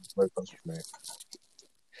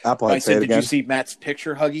 Applehead, say it again. Did you see Matt's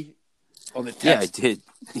picture, Huggy? On the text?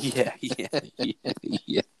 Yeah, I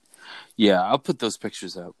did. Yeah, I'll put those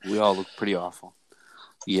pictures up. We all look pretty awful.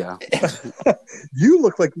 Yeah. You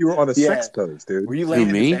look like you were on a sex pose, dude. Were you laying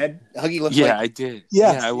in his bed? Huggy looked like... Yeah, I did.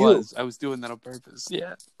 Yeah, I was. I was doing that on purpose.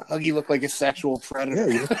 Yeah. Huggy looked like a sexual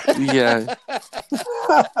predator. Yeah.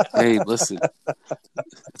 Hey, listen.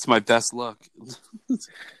 It's my best look.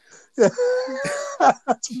 The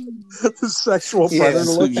sexual predator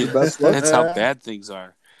look. Best look. That's how bad things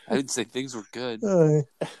are. I didn't say things were good. No,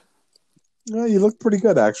 you look pretty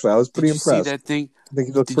good, actually. I was pretty impressed. See that thing? I think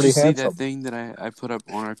he looks Did pretty you see handsome. that thing that I put up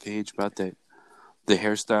on our page about the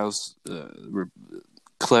hairstyles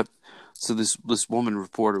clip? So this woman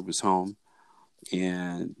reporter was home,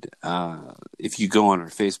 and if you go on our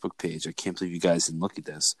Facebook page, I can't believe you guys didn't look at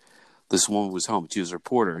this. This woman was home. She was a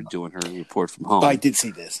reporter doing her report from home. Oh, I did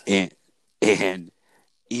see this. And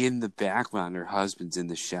in the background, her husband's in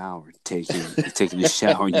the shower taking a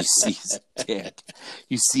shower, and you see his dick.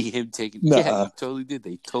 You see him taking. Nuh-uh. Yeah, he totally did.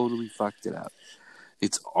 They totally fucked it up.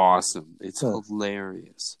 It's awesome. It's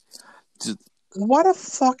hilarious. Why the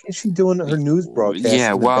fuck is she doing her news broadcast?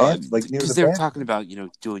 Yeah, well, because they were talking about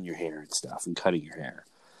doing your hair and stuff and cutting your hair.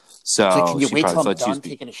 So can you she wait till probably I'm thought she was done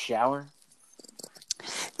taking a shower?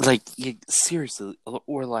 like seriously,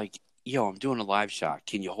 or like, yo, I'm doing a live shot.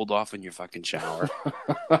 Can you hold off on your fucking shower?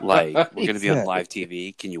 Like, we're gonna be on live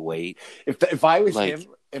TV. Can you wait? If I was like, him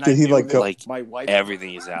and did I he knew like that, go? like my wife,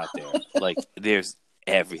 everything is out there. Like,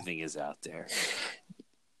 everything is out there.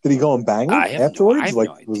 Did he go and bang him afterwards?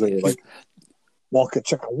 No was they like walk a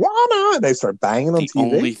chickawana? And they start banging on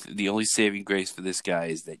TV. The only saving grace for this guy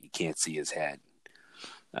is that you can't see his head.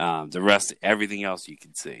 The rest, everything else, you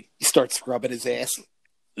can see. He starts scrubbing his ass.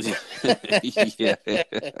 Yeah.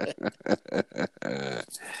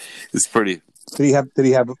 It's pretty. Did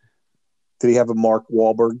he have a Mark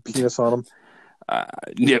Wahlberg penis on him?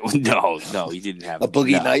 No, he didn't have a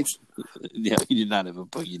Boogie Nights. No, he did not have a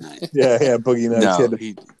Boogie Night. Yeah, Boogie Nights. No,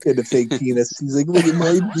 he had a fake penis. He's like, look at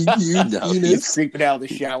my big huge penis. He's creeping out of the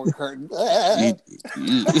shower curtain.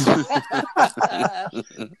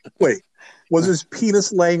 Wait, was his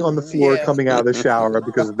penis laying on the floor coming out of the shower?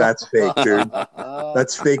 Because that's fake, dude.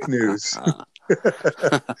 That's fake news.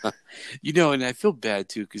 And I feel bad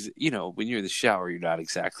too, because when you're in the shower, you're not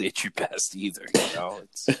exactly at your best either.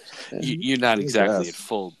 You're not exactly at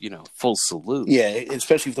full salute. Yeah,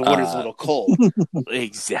 especially if the water's a little cold.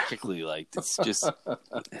 Exactly, like it's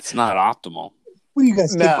not optimal. What do you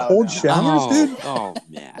guys take cold showers, dude? Oh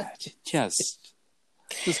man,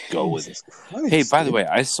 just go with it. Hey, by the way,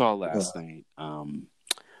 I saw last night.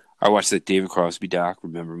 I watched that David Crosby doc.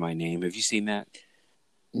 Remember My Name? Have you seen that?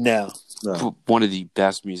 No. One of the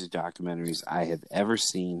best music documentaries I have ever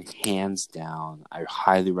seen, hands down. I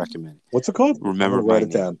highly recommend it. What's it called? Remember My Name.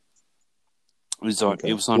 Down. It was on. Okay.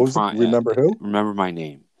 It was on Prime. Remember who? Remember My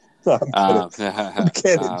Name. I'm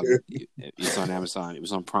kidding, dude. It's on Amazon. It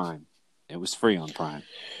was on Prime. It was free on Prime.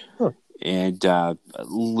 Huh. And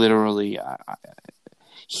literally,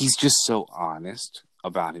 he's just so honest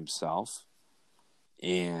about himself,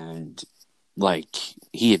 and. Like,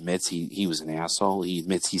 he admits he was an asshole. He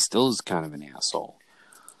admits he still is kind of an asshole.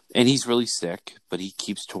 And he's really sick, but he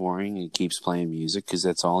keeps touring and keeps playing music because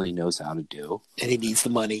that's all he knows how to do. And he needs the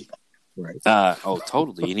money. Right.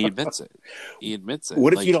 Totally. And he admits it.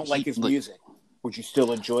 What if you don't like his music? Would you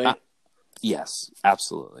still enjoy it? Yes,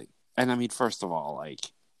 absolutely. And I mean, first of all,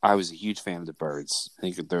 I was a huge fan of the Byrds. I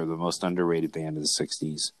think they're the most underrated band of the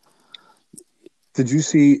 60s. Did you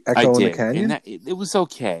see Echo in the Canyon? And it was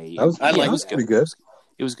okay. It was pretty good.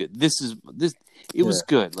 It was good. It was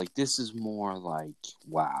good. Like, this is more like,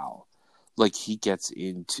 wow. Like, he gets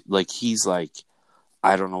into, he's like,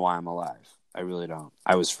 I don't know why I'm alive. I really don't.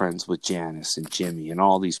 I was friends with Janice and Jimmy and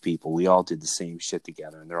all these people. We all did the same shit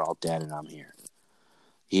together, and they're all dead, and I'm here.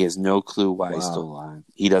 He has no clue why he's still alive.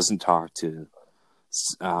 He doesn't talk to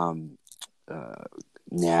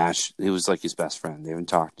Nash. He was like his best friend. They haven't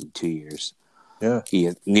talked in 2 years. Yeah.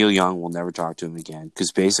 Neil Young will never talk to him again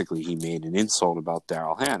because basically he made an insult about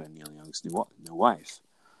Daryl Hannah, Neil Young's new wife.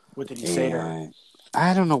 What did he say to her?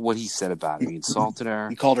 I don't know what he said about her. He insulted her.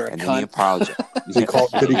 He called her a and cunt. Then he apologized. Did he call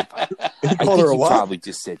her a what? Probably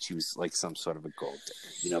just said she was like some sort of a gold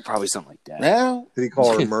digger. Probably something like that. No. Did he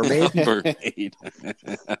call her a mermaid? Mermaid.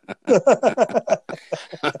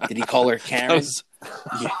 Did he call her Karen?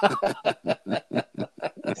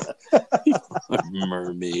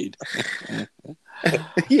 Mermaid.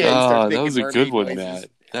 Yeah. That was a good one, Matt.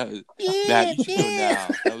 Matt, you should go now.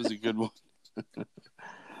 That was a good one.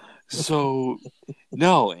 So,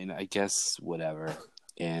 no, and I guess whatever.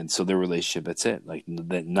 And so their relationship, that's it. Like,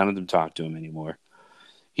 none of them talk to him anymore.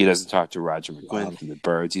 He doesn't talk to Roger McGuinn from the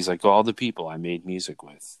Byrds. He's like, all the people I made music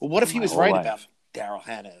with. Well, what if he was right about Daryl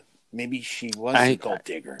Hannah? Maybe she was a gold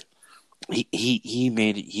digger.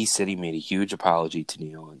 He said he made a huge apology to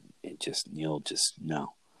Neil, and Neil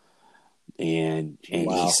no. And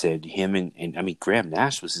he said him and I mean, Graham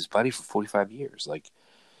Nash was his buddy for 45 years. Like,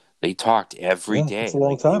 they talked every day. That's a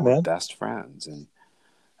long time, man. Best friends. And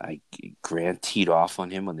Grant teed off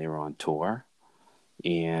on him when they were on tour,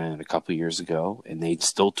 and a couple of years ago, and they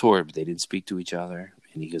still toured, but they didn't speak to each other.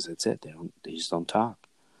 And he goes, "That's it. They just don't talk."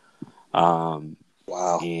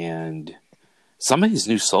 Wow. And some of his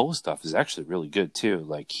new solo stuff is actually really good too.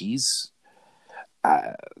 Like he's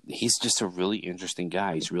just a really interesting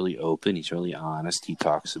guy. He's really open. He's really honest. He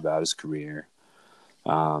talks about his career.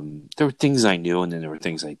 There were things I knew, and then there were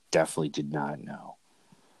things I definitely did not know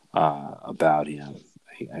about him.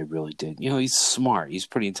 I really did. You know, he's smart. He's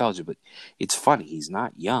pretty intelligent, but it's funny. He's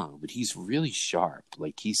not young, but he's really sharp.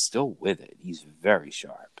 Like, he's still with it. He's very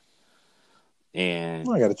sharp. And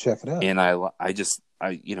I got to check it out. And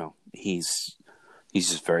he's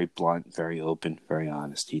just very blunt, very open, very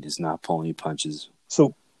honest. He does not pull any punches.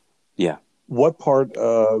 So, yeah. What part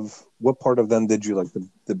of them did you like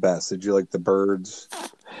the best? Did you like the Byrds?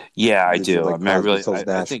 Yeah, I do. Like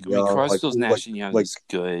I think Crosby, Stills, Nash and Young is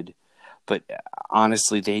good, but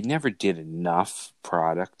honestly, they never did enough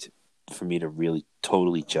product for me to really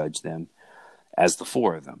totally judge them as the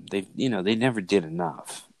four of them. They never did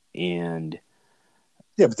enough. And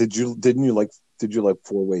yeah, but did you like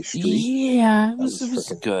Four-Way Street? Yeah, it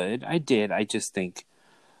was good. I did. I just think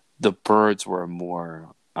the Byrds were a more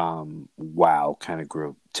wow kind of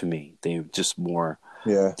group to me. They were just more.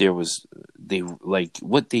 Yeah. They like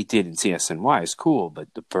what they did in CSNY is cool, but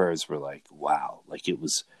the Byrds were like wow. Like it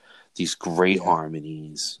was these great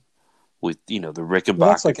harmonies with the Rickenbacker. Well,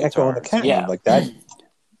 that's like guitars. Echo in the Canyon. Yeah. Like that.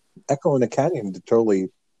 Echo in the Canyon to totally,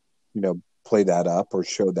 play that up or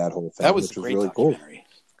show that whole thing. That was which was really cool.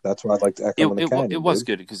 That's why I liked Echo in the Canyon. It was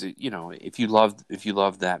good because if you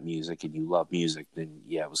love that music and you love music, then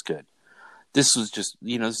yeah, it was good. This was just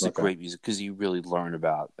this is a great music because you really learn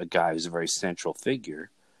about a guy who's a very central figure,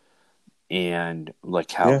 and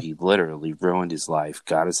like how he literally ruined his life,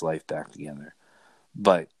 got his life back together,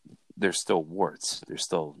 but there's still warts. There's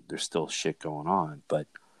still shit going on, but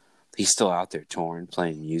he's still out there touring,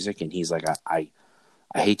 playing music, and he's like, I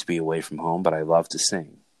hate to be away from home, but I love to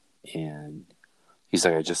sing, and he's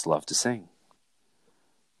like, I just love to sing.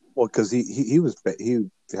 Well, because he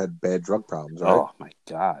had bad drug problems, right? Oh my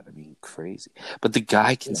God! I mean, crazy. But the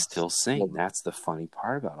guy can still sing. Well, that's the funny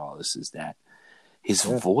part about all this is that his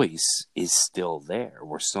voice is still there.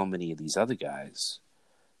 Where so many of these other guys,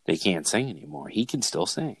 they can't sing anymore. He can still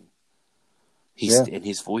sing. And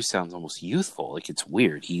his voice sounds almost youthful. Like it's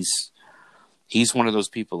weird. He's one of those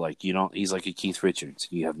people like he's like a Keith Richards.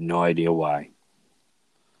 You have no idea why.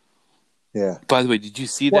 Yeah. By the way, did you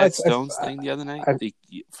see that Stones thing the other night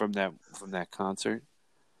from that concert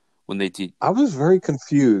when they did? I was very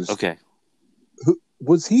confused. Okay.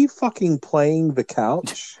 Was he fucking playing the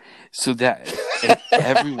couch? So that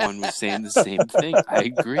everyone was saying the same thing. I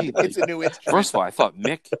agree. Like, it's a new instrument. First of all, I thought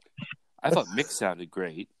Mick sounded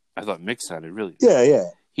great. I thought Mick sounded really good. Yeah.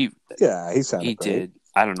 He sounded He great. did.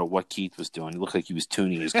 I don't know what Keith was doing. It looked like he was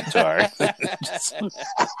tuning his guitar. I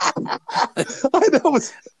know.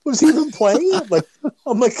 Was he even playing it? Like,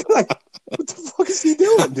 I'm like, what the fuck is he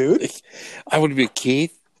doing, dude? I would be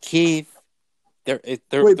Keith. They're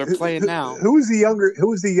playing now. Who was the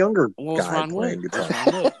younger? Well, guy Ron playing Wood.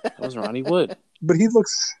 guitar? It was Ronnie Wood. But he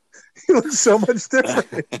looks so much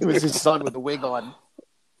different. It was his son with the wig on.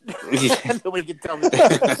 Nobody can tell me.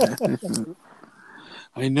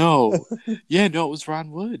 I know. Yeah, no, it was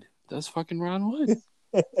Ron Wood. That was fucking Ron Wood.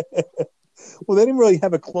 Well, they didn't really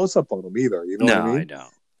have a close up on him either. You know what I mean?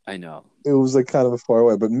 I know. It was like kind of a far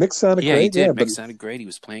away, but Mick sounded great. He did. Mick sounded great. He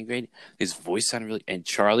was playing great. His voice sounded really. And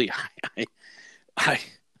Charlie, what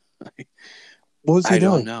was he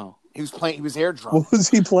doing? I don't know. He was playing. He was air drum. What was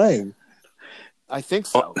he playing? I think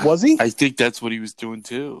so. Was he? I think that's what he was doing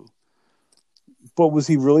too. But was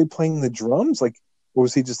he really playing the drums? Like, or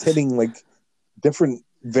was he just hitting like different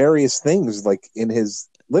various things like in his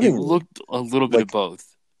living room? It looked a little bit of both.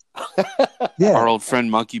 Yeah. Our old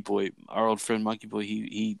friend Monkey Boy,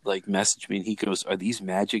 he like messaged me and he goes, "Are these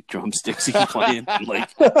magic drumsticks he's playing?" I'm like,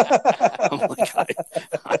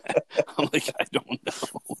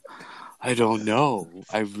 I don't know.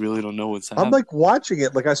 I really don't know what's happening. I'm like watching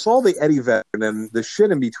it. Like I saw the Eddie Vedder and then the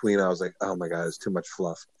shit in between. I was like, oh my God, it's too much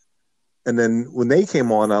fluff. And then when they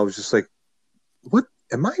came on, I was just like, what?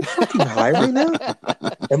 Am I fucking high right now?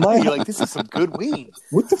 You're like, this is some good weed.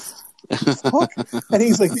 What the fuck? And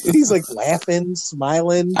he's like laughing,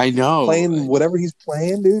 smiling. I know. Playing whatever he's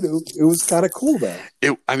playing, dude. It was kind of cool though.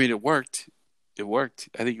 It worked. It worked.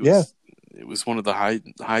 I think it was one of the high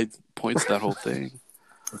points of that whole thing.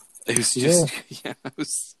 It was just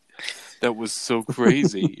that was so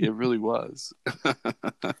crazy. It really was.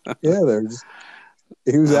 Yeah,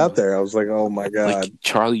 he was out there. I was like, oh my God. Like,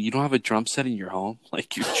 Charlie, you don't have a drum set in your home?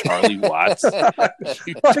 Like you're Charlie Watts?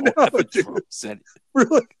 You don't have a drum set.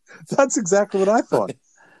 Really? That's exactly what I thought.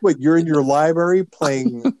 Wait, you're in your library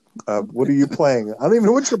playing, what are you playing? I don't even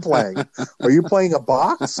know what you're playing. Are you playing a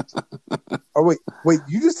box? Or wait,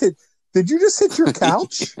 you just hit Did you just hit your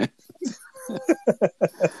couch?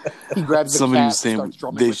 He grabs the Somebody cat was saying and starts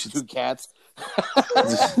drumming with should... 2 cats.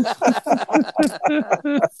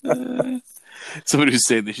 Somebody was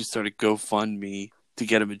saying they should start a GoFundMe to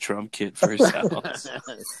get him a drum kit for his house.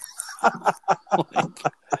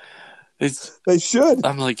 They should.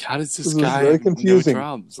 I'm like, how does this guy have no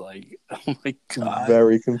drums? Like, oh my God.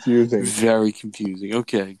 Very confusing. Very confusing.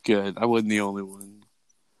 Okay, good. I wasn't the only one.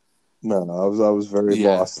 No, I was very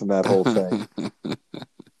lost in that whole thing.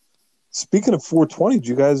 Speaking of 420, did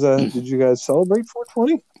you guys celebrate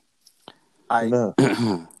 420? No.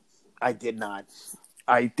 I did not.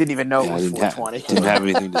 I didn't even know it was 420. Didn't have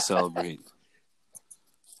anything to celebrate.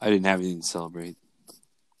 I didn't have anything to celebrate.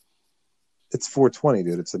 It's 420,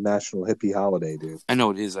 dude. It's a national hippie holiday, dude. I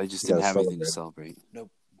know it is. I just didn't have anything to celebrate. No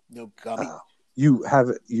gummy. You have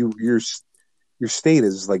your state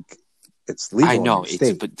is like it's legal. I know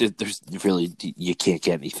but there's really you can't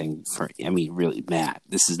get anything for. I mean, really, Matt,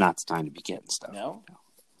 this is not the time to be getting stuff. No.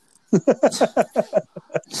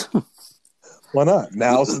 Why not?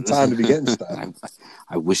 Now's the time to be getting stuff.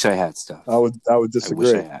 I wish I had stuff. I would disagree.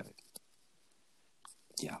 I wish I had it.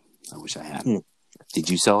 Yeah, I wish I had it. Did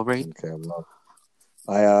you celebrate? Okay,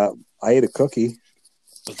 well, I ate a cookie.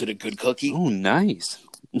 Was it a good cookie? Oh, nice.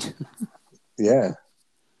 Yeah,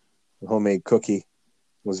 the homemade cookie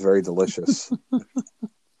was very delicious.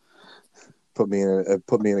 Put me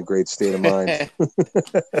in a great state of mind.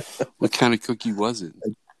 What kind of cookie was it?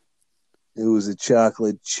 It was a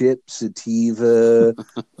chocolate chip sativa.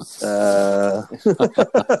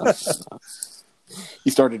 He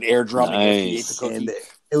started air drumming. Nice. And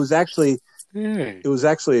it was actually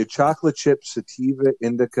a chocolate chip sativa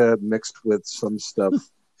indica mixed with some stuff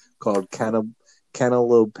called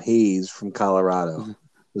cantaloupe haze from Colorado. It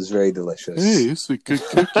was very delicious. Hey, it's a good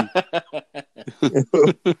cookie.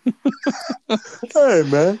 Hey,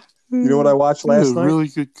 man. You know what I watched last night? A really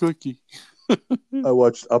good cookie. I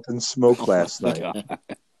watched Up in Smoke last night.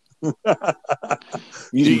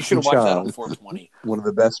 You should have watched that on 420. One of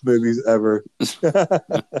the best movies ever.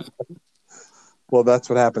 Well, that's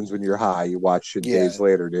what happens when you're high. You watch it days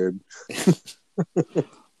later, dude.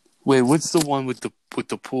 Wait, what's the one with the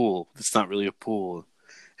pool? It's not really a pool.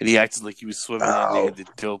 And he acted like he was swimming in there in the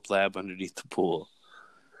dope lab underneath the pool.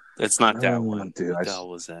 That's not that one. Dude, what the hell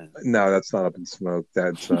was that? No, that's not Up in Smoke.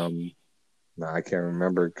 That's no, I can't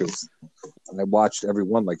remember because I watched every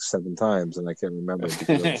one like 7 times and I can't remember because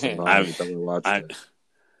I haven't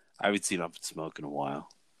seen Up in Smoke in a while.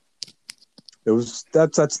 It was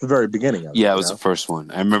that's the very beginning of it. Yeah, it was the first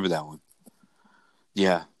one. I remember that one.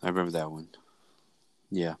 Yeah, I remember that one.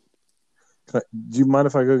 Yeah. Do you mind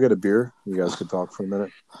if I go get a beer? You guys could talk for a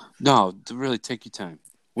minute. No, really take your time.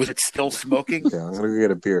 Was it still smoking? Yeah, I'm gonna go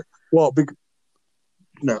get a beer. Well,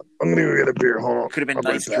 no, I'm gonna go get a beer. Hold on. Could have been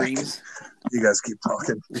Nice Dreams. You guys keep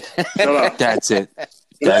talking. Shut up. That's it.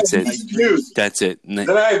 That's it. That's it.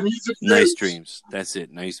 Nice Dreams. That's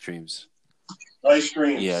it. Nice Dreams. Nice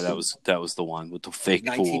Dreams. Yeah, that was the one with the fake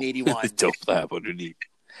 1981. pool. The dope lab underneath.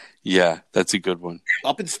 Yeah, that's a good one.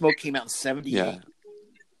 Up in Smoke came out in 78. Yeah.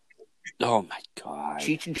 Oh my God.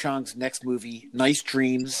 Cheech and Chong's next movie, Nice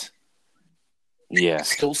Dreams. Yeah.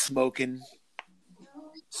 Still Smoking.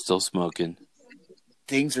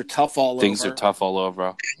 Things Are Tough All Over. Things Are Tough All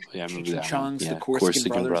Over. Yeah, I remember Cheech that and Chong's, one. The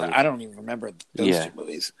Corsican Brothers. I don't even remember those 2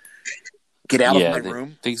 movies. Get Out of My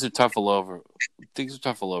Room. Things Are Tough All Over. Things Are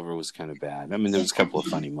Tough All Over was kind of bad. I mean, there was a couple of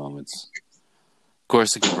funny moments.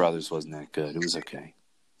 Corsican Brothers wasn't that good. It was okay.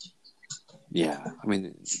 Yeah, I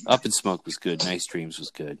mean, Up in Smoke was good. Nice Dreams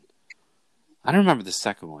was good. I don't remember the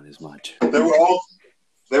second one as much. They were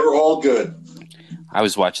all good. I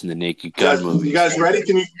was watching the Naked Gun movie. You guys ready?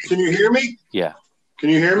 Can you hear me? Yeah. Can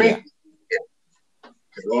you hear me? Yeah.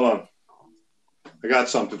 Okay, hold on. I got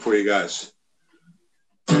something for you guys.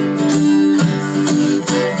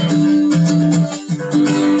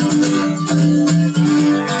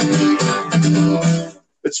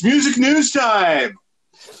 It's music news time.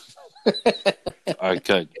 All right,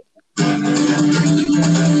 good.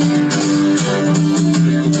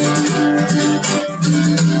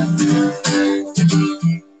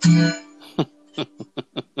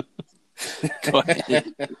 Go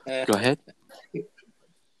ahead.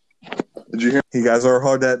 Did you hear? You guys are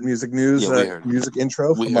hard at music news, music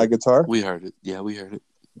intro from my guitar. We heard it. Yeah, we heard it.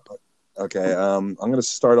 Okay, I'm going to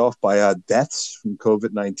start off by deaths from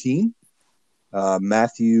COVID-19.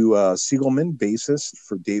 Matthew Siegelman, bassist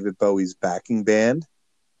for David Bowie's backing band,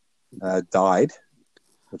 died,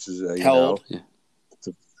 which is how old?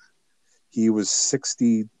 He was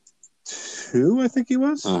 62, I think he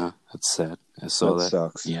was. That's sad. I saw that.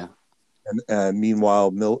 Sucks. Yeah. And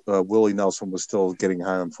meanwhile, Willie Nelson was still getting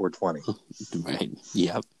high on 420. Right.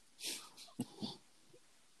 Yep.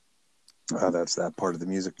 That's that part of the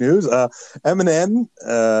music news. Eminem.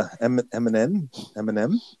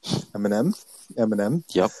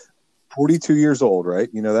 Yep. 42 years old, right?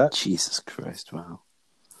 You know that? Jesus Christ! Wow.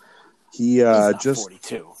 He's just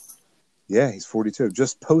 42. Yeah, he's 42.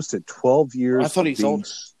 Just posted 12 years. I thought he's older.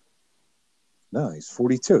 No, he's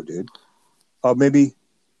 42, dude. Oh, maybe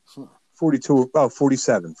 42. Oh,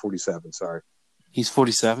 47. 47. Sorry. He's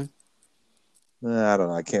 47. I don't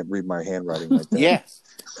know. I can't read my handwriting like that. Yeah.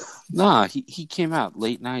 Nah, he came out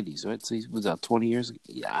late 90s, right? So he was out 20 years ago.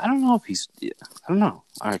 Yeah, I don't know if he's... I don't know.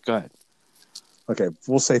 All right, go ahead. Okay,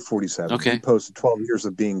 we'll say 47. Okay. He posted 12 years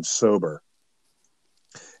of being sober.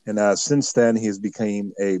 And since then, he has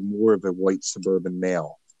become more of a white suburban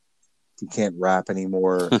male. He can't rap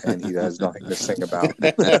anymore, and he has nothing to sing about.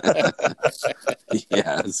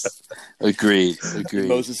 Yes. Agreed.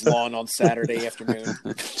 Moses Lawn on Saturday afternoon.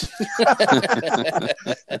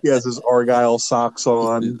 He has his Argyle socks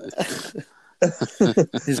on.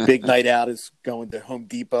 His big night out is going to Home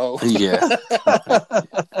Depot. Yeah.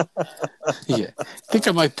 Yeah. I think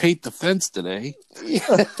I might paint the fence today.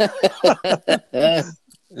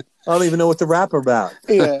 I don't even know what to rap about.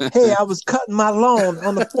 Yeah. Hey, I was cutting my lawn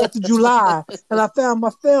on the 4th of July, and I found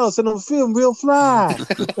my fence, and I'm feeling real fly.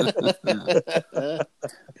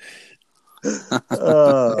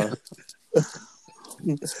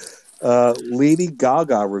 Lady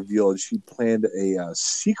Gaga revealed she planned a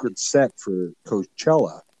secret set for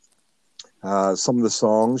Coachella. Some of the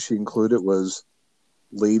songs she included was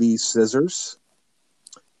Lady Scissors,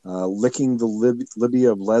 Licking the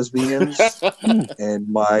Libya of Lesbians, and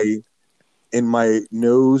my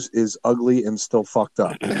nose is ugly and still fucked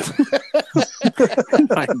up.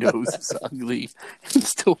 My nose is ugly and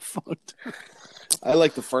still fucked up. I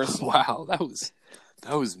like the first one. Wow, that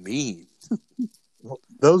was mean.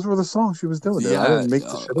 Those were the songs she was doing. Yeah, I didn't make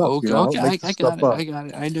the shit up. Okay, you know? I got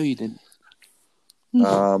it. I know you didn't.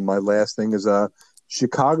 My last thing is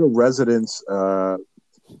Chicago residents. I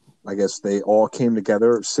guess they all came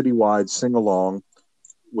together citywide sing along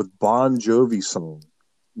with Bon Jovi song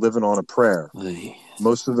 "Living on a Prayer."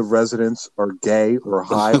 Most of the residents are gay or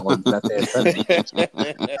high on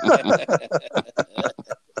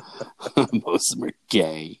methamphetamine. Most of them are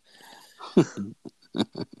gay.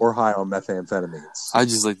 Or high on methamphetamines. I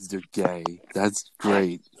just like that they're gay. That's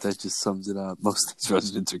great. That just sums it up. Most of these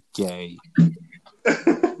residents are gay.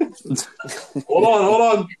 Hold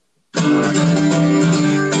on.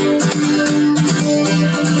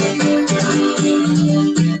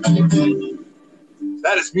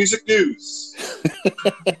 That is music news.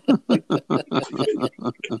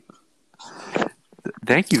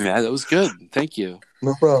 Thank you, man. That was good. Thank you.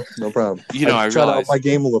 No problem. You know, I tried realized out my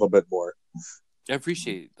game a little bit more. I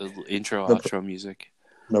appreciate the intro, outro music.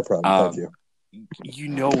 No problem. Thank you. You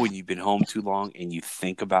know when you've been home too long and you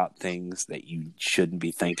think about things that you shouldn't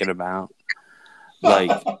be thinking about? Like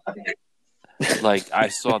I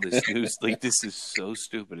saw this news. Like, this is so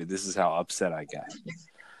stupid, and this is how upset I got.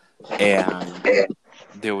 And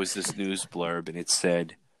there was this news blurb, and it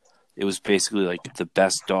said it was basically like the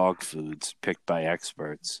best dog foods picked by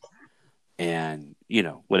experts, and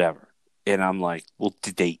whatever. And I'm like, well,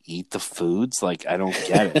 did they eat the foods? Like, I don't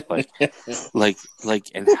get it. Like,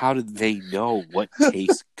 and how did they know what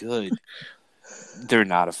tastes good? They're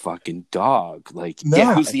not a fucking dog. Like, no.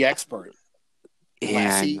 Yeah, who's the expert?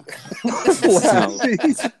 And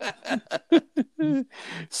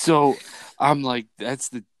so I'm like, that's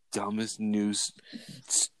the dumbest news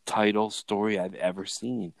title story I've ever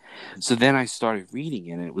seen. So then I started reading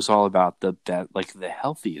it, and it was all about the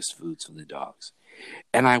healthiest foods for the dogs.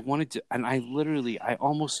 And I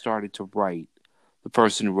almost started to write the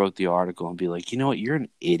person who wrote the article and be like, you know what, you're an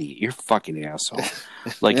idiot. You're a fucking asshole.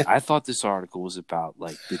 Like, I thought this article was about,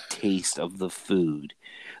 like, the taste of the food.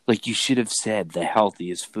 Like, you should have said the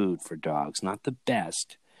healthiest food for dogs, not the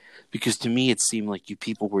best. Because to me, it seemed like you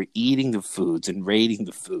people were eating the foods and rating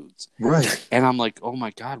the foods. Right. And I'm like, oh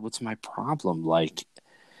my God, what's my problem? Like,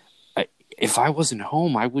 if I wasn't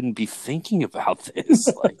home, I wouldn't be thinking about this.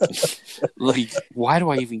 Like, why do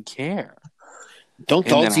I even care? Don't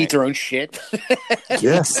dogs eat their own shit?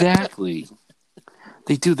 Yeah. Exactly.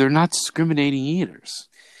 They do. They're not discriminating eaters.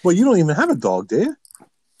 Well, you don't even have a dog, do you?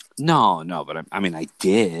 No, but I mean, I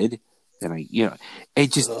did. And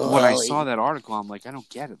it just, when I saw that article, I'm like, I don't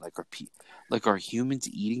get it. Like, are humans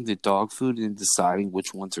eating the dog food and deciding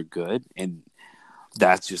which ones are good? And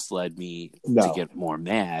that just led me to get more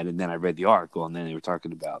mad. And then I read the article, and then they were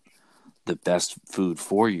talking about the best food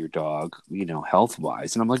for your dog,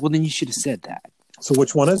 health-wise. And I'm like, well, then you should have said that. So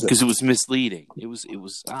which one is it? Because it was misleading. It was.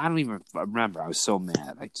 I don't even remember. I was so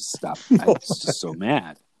mad. I just stopped. I was just so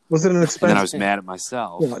mad. Was it an expensive? And then I was mad at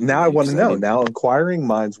myself. Well, now I want to know. Now inquiring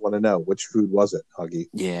minds want to know which food was it, Huggy?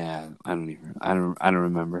 Yeah, I don't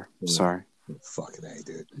remember. Sorry. Fucking A,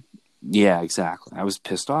 dude. Yeah, exactly. I was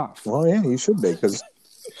pissed off. Well, yeah, you should be because.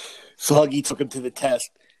 So Huggy took him to the test,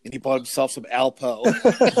 and he bought himself some Alpo.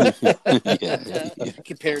 yeah.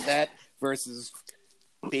 Compared that versus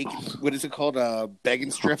bacon. What is it called?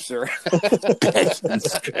 Bacon strips or bacon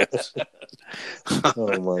strips.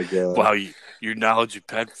 Oh my god! Wow, your knowledge of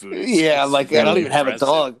pet food. Yeah, like I don't even have a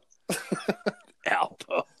dog.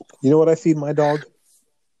 Alpo. You know what I feed my dog?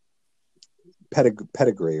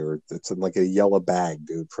 Pedigree, or it's in like a yellow bag,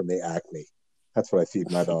 dude, from the Acme. That's what I feed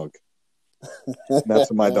my dog. And that's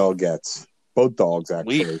what my dog gets. Both dogs,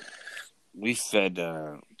 actually. We fed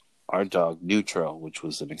our dog Neutro, which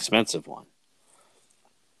was an expensive one.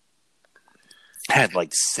 Had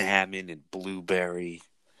like salmon and blueberry.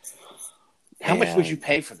 How much would you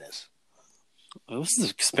pay for this? It was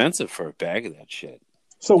expensive for a bag of that shit.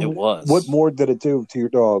 So it was. What more did it do to your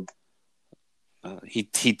dog?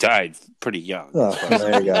 He died pretty young. Oh,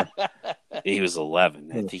 there you go. He was 11.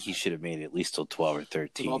 I think he should have made it at least till 12 or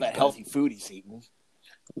 13. With all that healthy food he's eating.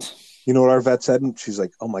 You know what our vet said? She's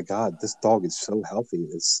like, "Oh my god, this dog is so healthy.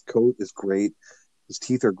 His coat is great. His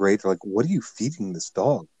teeth are great." They're like, "What are you feeding this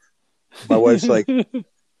dog?" My wife's like,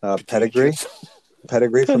 "Pedigree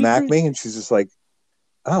from Acme," and she's just like,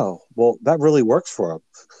 "Oh, well, that really works for him."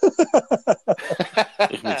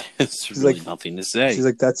 It's really like, nothing to say. She's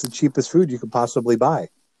like, "That's the cheapest food you could possibly buy.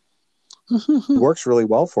 It works really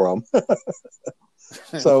well for him."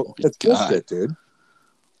 So it's bullshit, dude.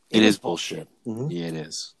 It is bullshit. Mm-hmm. Yeah, it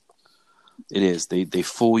is. It is. They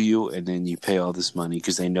fool you, and then you pay all this money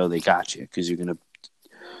because they know they got you because you're gonna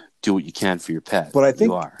do what you can for your pet. But I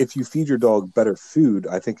think if you feed your dog better food,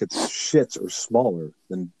 I think its shits are smaller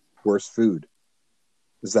than worse food.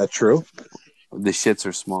 Is that true? The shits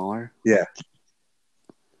are smaller? Yeah.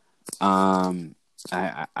 I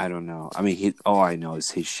don't know. I mean, all I know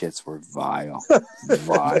is his shits were vile.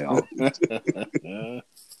 Vile.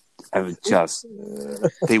 I would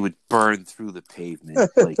they would burn through the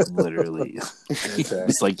pavement, like literally. Okay. It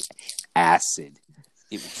was like acid.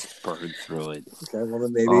 It would just burn through it. Okay, well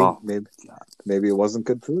then maybe it wasn't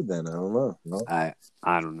good food then. I don't know. No? I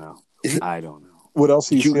don't know. I don't know. What else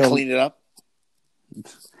did you clean it up?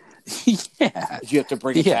 Yeah. Did you have to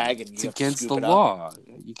bring a bag and it's against the law.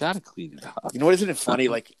 You got to clean it up. You know what? Isn't it funny?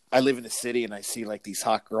 Like I live in the city and I see like these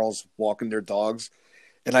hot girls walking their dogs.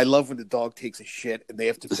 And I love when the dog takes a shit and they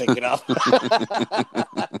have to pick it up.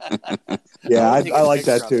 Yeah, I like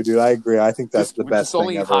that too, dude. I agree. I think that's the best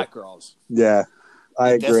thing ever. Hot girls. Yeah, I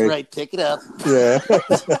agree. That's right. Pick it up. Yeah.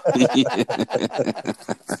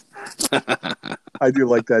 I do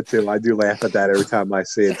like that too. I do laugh at that every time I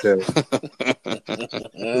see it too.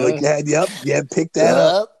 Like, yeah, pick that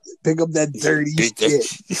up. Pick up that dirty shit.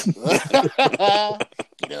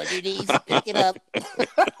 Get on your knees, pick it up.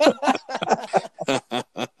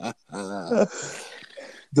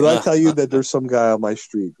 Did I tell you that there's some guy on my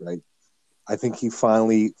street, right? I think he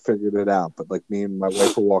finally figured it out. But like me and my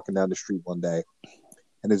wife were walking down the street one day,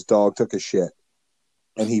 and his dog took a shit,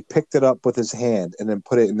 and he picked it up with his hand and then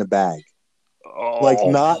put it in the bag. Oh. Like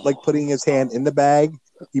not like putting his hand in the bag.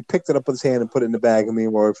 He picked it up with his hand and put it in the bag. And me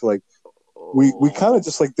and my wife were like, we kind of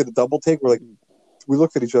just like did a double take. We're like, we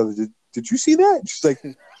looked at each other. Did you see that? And she's like,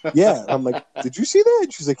 yeah. I'm like, did you see that?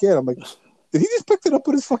 And she's like, yeah. And I'm like, did he just pick it up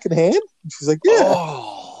with his fucking hand? And she's like, yeah.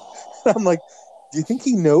 Oh. I'm like, do you think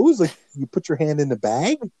he knows? Like, you put your hand in the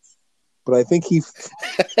bag? But I think he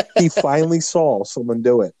finally saw someone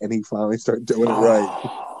do it, and he finally started doing it right.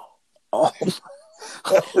 Oh my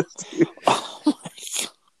God.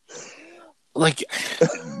 Like,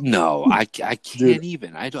 no, I can't. Dude,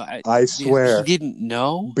 even. I swear he didn't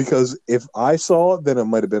know, because if I saw it, then it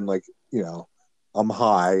might have been like, I'm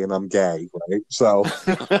high and I'm gay, right? So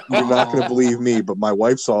you're not going to believe me, but my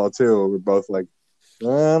wife saw it too. We're both like,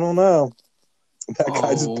 I don't know. That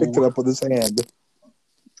guy just picked it up with his hand.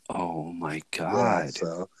 Oh my God!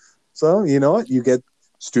 Yeah, so you know what? You get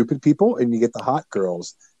stupid people, and you get the hot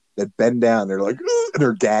girls that bend down. They're like, and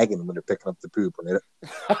they're gagging when they're picking up the poop, right?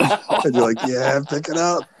 And you're like, yeah, pick it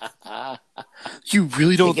up. You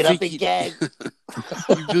really don't pick it think up and gag.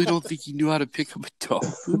 You really don't think he knew how to pick up a dog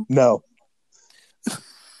poop? No.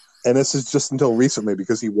 And this is just until recently,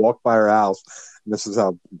 because he walked by our house, and this is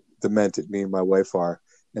how demented me and my wife are.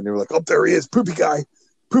 And they were like, oh, there he is, poopy guy,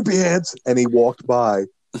 poopy hands. And he walked by,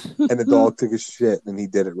 and the dog took his shit, and he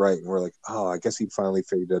did it right. And we're like, oh, I guess he finally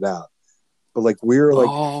figured it out. But like, we were like,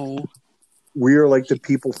 we are like the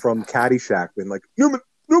people from Caddyshack, being like, Newman,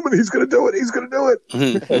 he's going to do it. He's going to do it.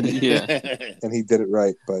 Yeah. And he did it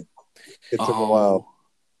right, but it took a while.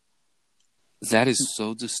 That is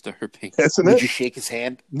so disturbing. Isn't Would it? you shake his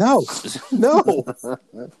hand? No.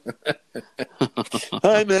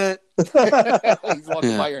 Hi, Matt. He's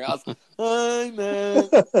walking by your house. Hi, Matt.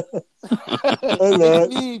 Hi, Matt.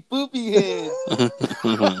 It's me, Poopy Head.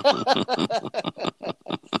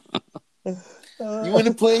 You want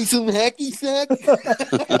to play some hacky sack?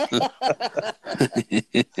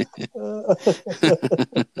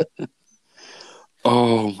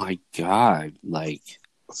 Oh my God! Like,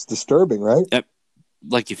 it's disturbing, right?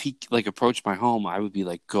 Like if he approached my home, I would be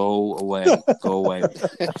like, "Go away, go away,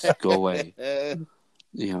 just go away."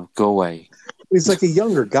 Go away. He's like a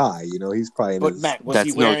younger guy, He's probably. But Matt, was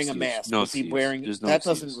he wearing a mask? Was he wearing? That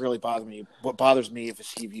doesn't really bother me. What bothers me if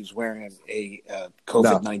he's wearing a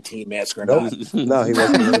COVID-19 mask or not. No, he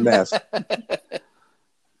wasn't wearing a mask.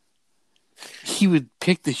 He would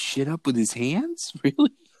pick the shit up with his hands,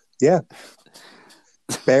 really? Yeah,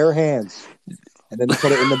 bare hands, and then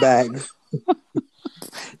put it in the bag.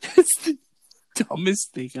 That's the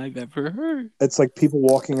dumbest thing I've ever heard. It's like people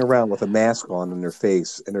walking around with a mask on in their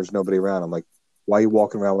face, and there's nobody around. I'm like, why are you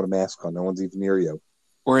walking around with a mask on? No one's even near you.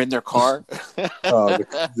 Or in their car. Yeah,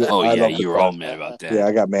 you were all mad about that. Yeah,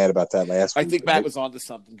 I got mad about that last week. I think Matt was onto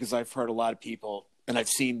something because I've heard a lot of people, and I've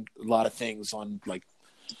seen a lot of things on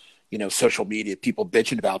social media, people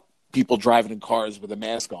bitching about people driving in cars with a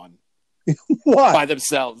mask on. Why? By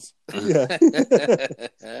themselves. Yeah.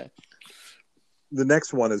 The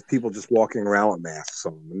next one is people just walking around with masks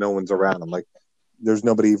on. No one's around. I'm like, there's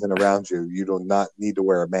nobody even around you. You do not need to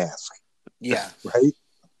wear a mask. Yeah. Right?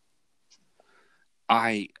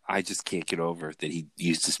 I just can't get over that he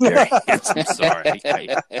used his bare hands. I'm sorry.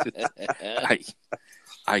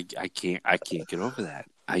 I can't get over that.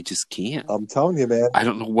 I just can't. I'm telling you, man. I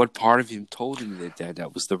don't know what part of him told him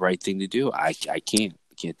that was the right thing to do. I can't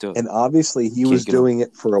do it. And obviously he was doing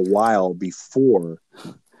it for a while before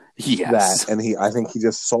that. And I think he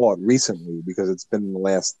just saw it recently because it's been in the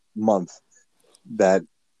last month that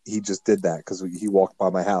he just did that because he walked by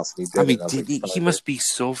my house and he did it. He must be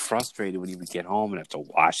so frustrated when he would get home and have to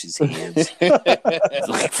wash his hands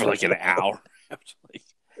for an hour.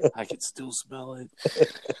 I could still smell it.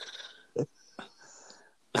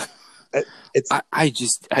 It's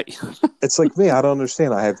like me. I don't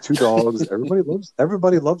understand. I have 2 dogs.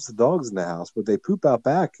 Everybody loves the dogs in the house, but they poop out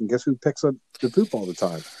back, and guess who picks up the poop all the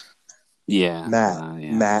time? Yeah,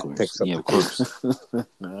 Matt picks up the poop,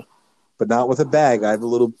 but not with a bag. I have a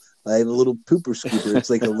little pooper scooper. It's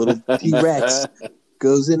like a little T-Rex.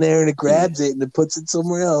 Goes in there and it grabs it and it puts it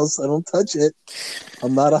somewhere else. I don't touch it.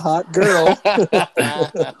 I'm not a hot girl.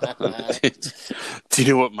 Do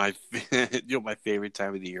you know what my favorite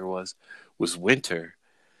time of the year was winter,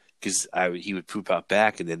 because he would poop out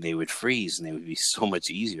back and then they would freeze and they would be so much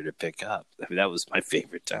easier to pick up. I mean, that was my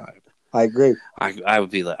favorite time. I agree. I would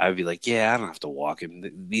be like, yeah, I don't have to walk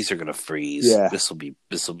him. These are gonna freeze. Yeah. This will be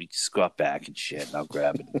just go out back and shit, and I'll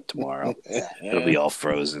grab it tomorrow. It'll be all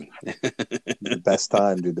frozen. The best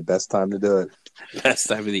time, dude. The best time to do it. Best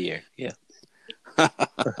time of the year. Yeah.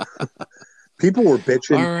 People were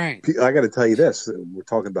bitching. All right. I got to tell you this. We're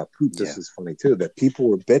talking about poop. This is funny too. That people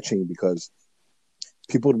were bitching because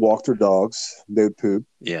people would walk their dogs. They would poop.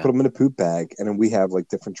 Yeah. Put them in a poop bag, and then we have like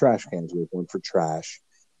different trash cans. We have one for trash.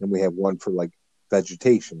 And we have one for like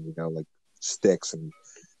vegetation, like sticks and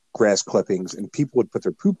grass clippings. And people would put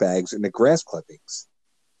their poop bags in the grass clippings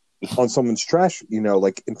on someone's trash,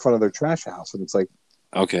 like in front of their trash house. And it's like,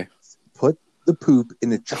 okay, put the poop in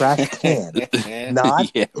the trash can, not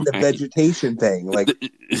in the vegetation thing. Like,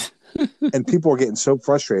 and people are getting so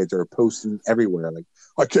frustrated. They're posting everywhere. Like,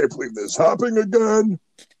 I can't believe this happening again.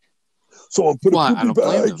 Someone put a poop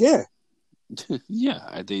bag. Yeah.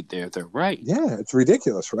 Yeah, they're right. Yeah, it's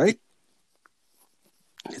ridiculous, right?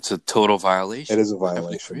 It's a total violation. It is a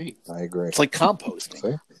violation. I agree. It's like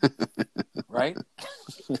composting, right?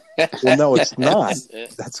 Well, no, it's not.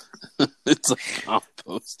 It's like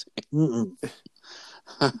composting.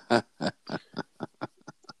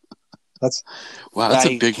 That's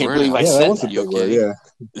a big word. That was a big word. Yeah.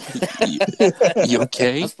 You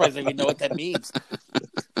okay? I'm surprised I even know what that means.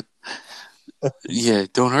 Yeah,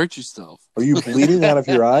 don't hurt yourself. Are you bleeding out of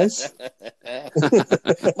your eyes?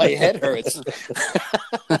 My head hurts.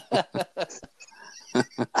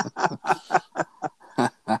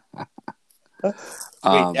 Wait,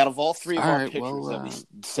 out of all 3 of our pictures that we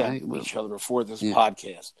sent each other before this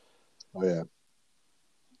podcast,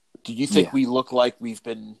 do you think we look like we've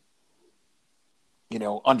been,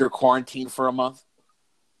 under quarantine for a month?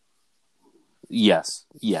 Yes,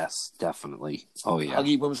 definitely. Oh yeah.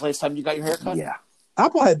 Huggy, when was the last time you got your hair cut? Yeah.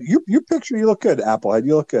 Applehead, your picture, you look good. Applehead,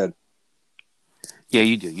 you look good. Yeah,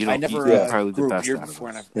 you do. You know, I never grew a beard before,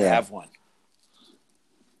 and I have one.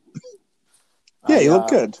 Yeah, you look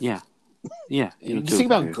good. Yeah. Yeah. You think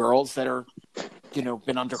about girls that are,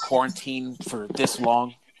 been under quarantine for this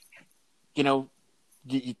long. You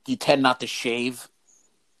tend not to shave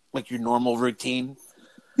like your normal routine.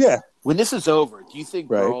 Yeah. When this is over, do you think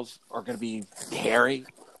girls are going to be hairy?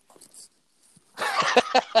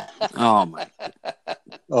 Oh my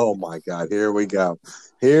God! Here we go.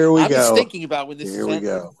 I'm just thinking about when this is ended.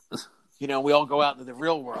 Here we go. We all go out into the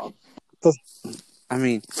real world. I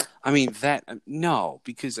mean that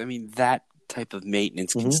because that type of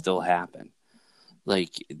maintenance can still happen.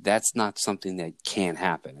 Like that's not something that can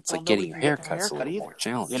happen. It's like getting your haircut's a little more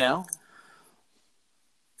challenging. I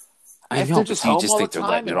know, but you just think they're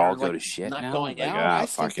letting it all go to shit not now? Going out? I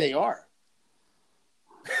think they are.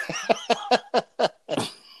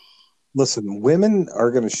 Listen, women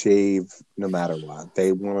are going to shave no matter what.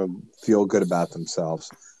 They want to feel good about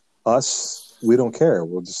themselves. Us, we don't care.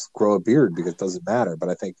 We'll just grow a beard because it doesn't matter. But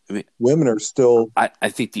I think women are still. I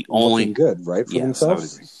think the only good, right, for themselves. I would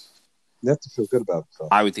agree. They have to feel good about themselves.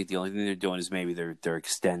 I would think the only thing they're doing is maybe they're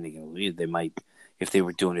extending it. They might, if they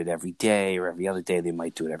were doing it every day or every other day, they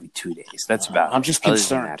might do it every 2 days. That's about. I'm just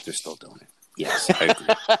concerned that they're still doing it. Yes, I agree.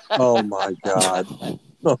 Oh my God.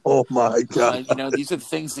 Oh my God! These are the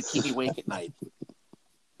things that keep me awake at night.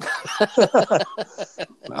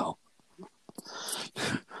 Well,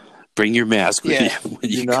 bring your mask with you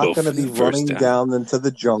when You're not going to be running down into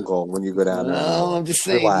the jungle when you go down there. No, I'm just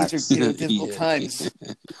saying these are difficult times.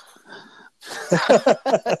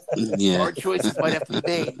 Hard choices might have to be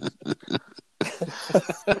made.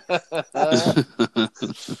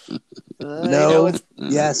 No.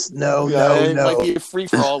 Yes. No. It might be a free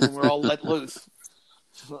for all when we're all let loose.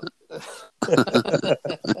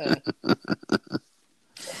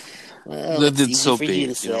 It's so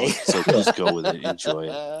big, so just go with it, enjoy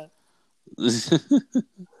it.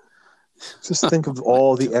 Just think of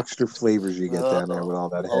all the extra flavors you get down there with all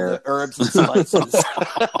that hair, the herbs and spices.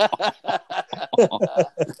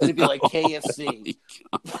 It'd be like KFC.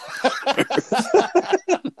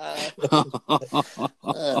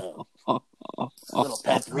 Little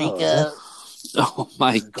paprika. Oh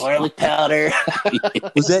my God. Garlic powder.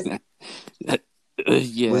 Was that?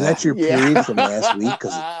 Was that your period from last week?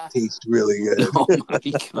 Because it tastes really good. Oh my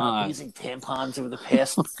God. Using tampons over the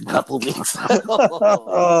past couple weeks. Did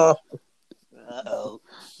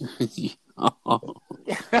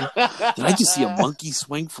I just see a monkey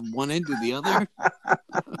swing from one end to the other?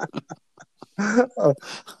 Oh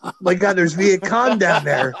my God, there's Viet Cong down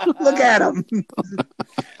there. Look at him.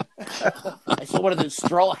 I saw one of those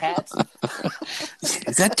straw hats.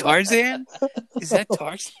 Is that Tarzan?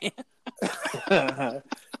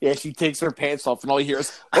 Yeah, she takes her pants off and all you hear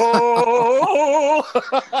is, oh!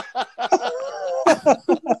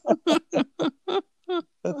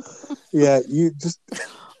 Yeah, you just...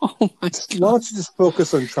 Oh my God. Why don't you just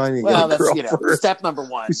focus on trying to get a girl first? Step number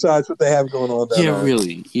one. Besides what they have going on down there.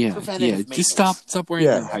 Really. Yeah. Just stop wearing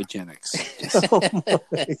your hygienics. Oh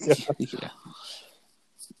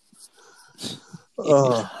my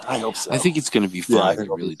God. I hope so. I think it's going to be fine. I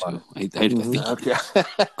really do. I think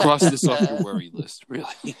cross this off your worry list,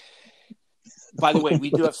 really. By the way, we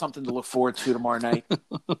do have something to look forward to tomorrow night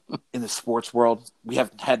in the sports world. We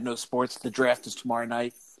have had no sports. The draft is tomorrow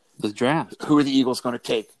night. The draft. Who are the Eagles going to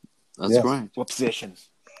take? That's right. What position?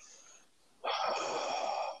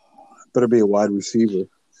 Better be a wide receiver.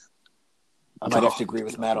 I might have to agree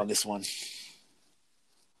with Matt on this one.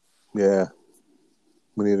 Yeah.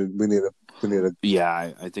 We need a.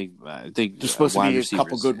 Yeah, I think there's supposed to be a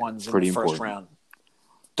couple good ones in the first round.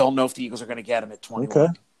 Don't know if the Eagles are going to get him at 21. Okay.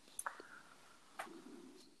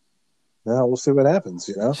 Now we'll see what happens.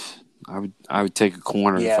 I would take a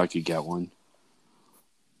corner if I could get one.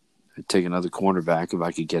 I'd take another cornerback if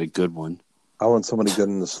I could get a good one. I want somebody good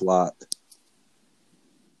in the slot.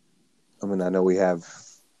 I mean, I know we have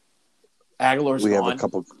Aguilar's we gone. have a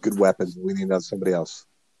couple good weapons. We need somebody else.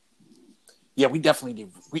 Yeah, we definitely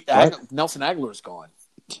need. Nelson Aguilar's gone.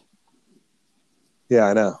 Yeah,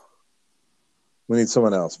 I know. We need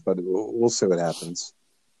someone else, but we'll see what happens.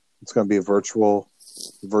 It's going to be a virtual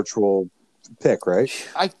pick, right?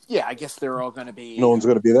 I guess they're all going to be. No one's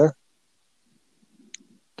going to be there.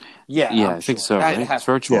 Yeah, I think so. Right? It's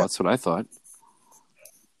virtual. Yeah. That's what I thought.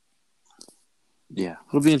 Yeah,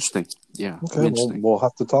 it'll be interesting. Yeah, okay. We'll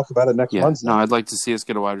have to talk about it next Wednesday. No, I'd like to see us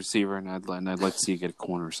get a wide receiver, and I'd like to see you get a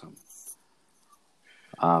corner or something.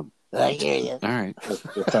 I hear you. All right. Well,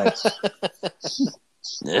 thanks.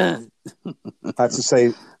 Yeah. I have to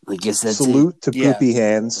say, I guess that's salute to Poopy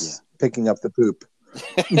Hands picking up the poop.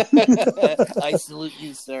 I salute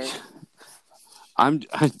you, sir. I'm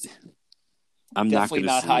definitely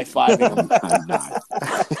not high fiving. I'm not.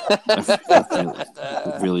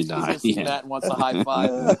 I'm really not. He's yeah. Matt wants a high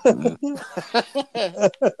five.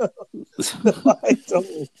 I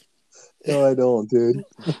don't. No, I don't, dude.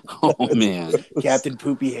 Oh man, Captain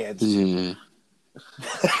Poopy Hands. Yeah.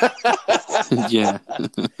 Yeah.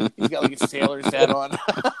 He's got like a sailor's hat on.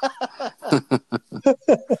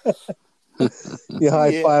 You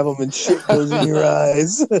high five him and shit goes in your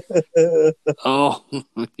eyes. Oh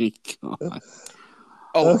my god.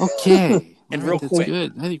 Oh, okay. And real That's quick,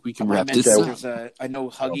 good. I think we can wrap this up. I know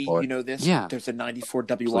Huggy, you know this. Yeah. There's a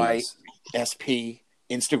 94WYSP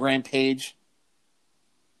Instagram page,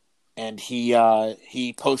 and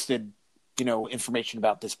he posted, information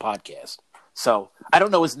about this podcast. So I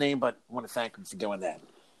don't know his name, but I want to thank him for doing that.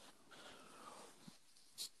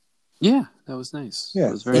 Yeah, that was nice. Yeah,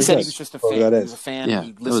 that was very he said nice. he was just a fan. He was a fan. Yeah,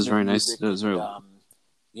 he that was very nice. That was very.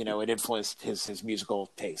 It influenced his musical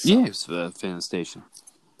taste. So. Yeah, he was a fan of the station.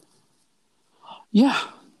 Yeah,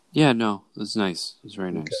 no, it was nice. It was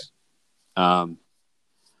very nice. All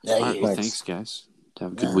right, well, thanks, guys.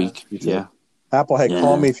 Have a good week. Yeah. Applehead,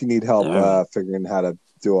 call me if you need help figuring how to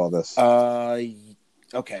do all this.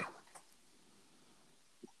 Okay.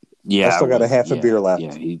 Yeah, I still got a half a beer left.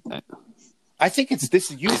 Yeah, I think it's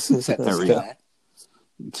this. You set this for that.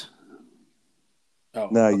 Oh,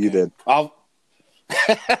 no, okay. You did. I'll.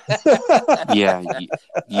 Yeah,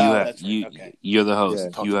 you're the host.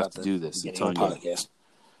 Yeah. You have to do this. It's on you.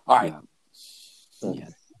 All right. Yeah.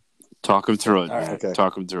 Talk him through it. Right. Okay.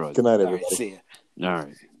 Talk him through it. Good night, everybody. All right, see you. All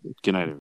right. Good night, everybody.